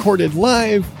Pre-Recorded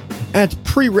Live at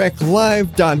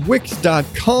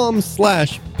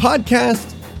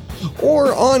prereclive.wix.com/podcast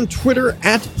or on Twitter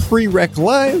at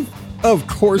PrerecLive. Of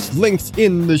course, links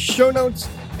in the show notes,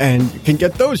 and you can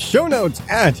get those show notes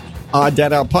at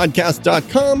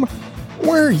odddadoutpodcast.com,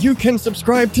 where you can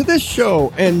subscribe to this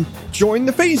show and join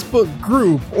the Facebook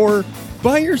group or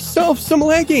buy yourself some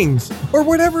leggings or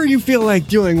whatever you feel like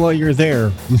doing while you're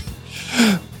there.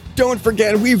 Don't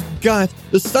forget, we've got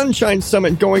the Sunshine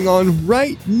Summit going on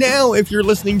right now if you're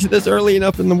listening to this early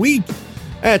enough in the week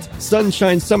at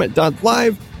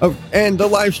sunshinesummit.live, and the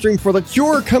live stream for The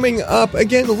Cure coming up.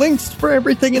 Again, links for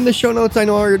everything in the show notes. I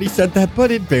know I already said that,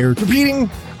 but it bears repeating.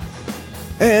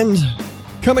 And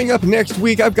coming up next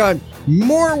week, I've got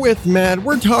more with Matt.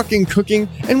 We're talking cooking,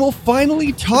 and we'll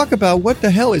finally talk about what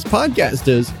the hell his podcast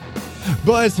is.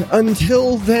 But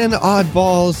until then,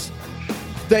 oddballs,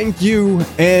 thank you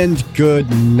and good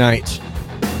night.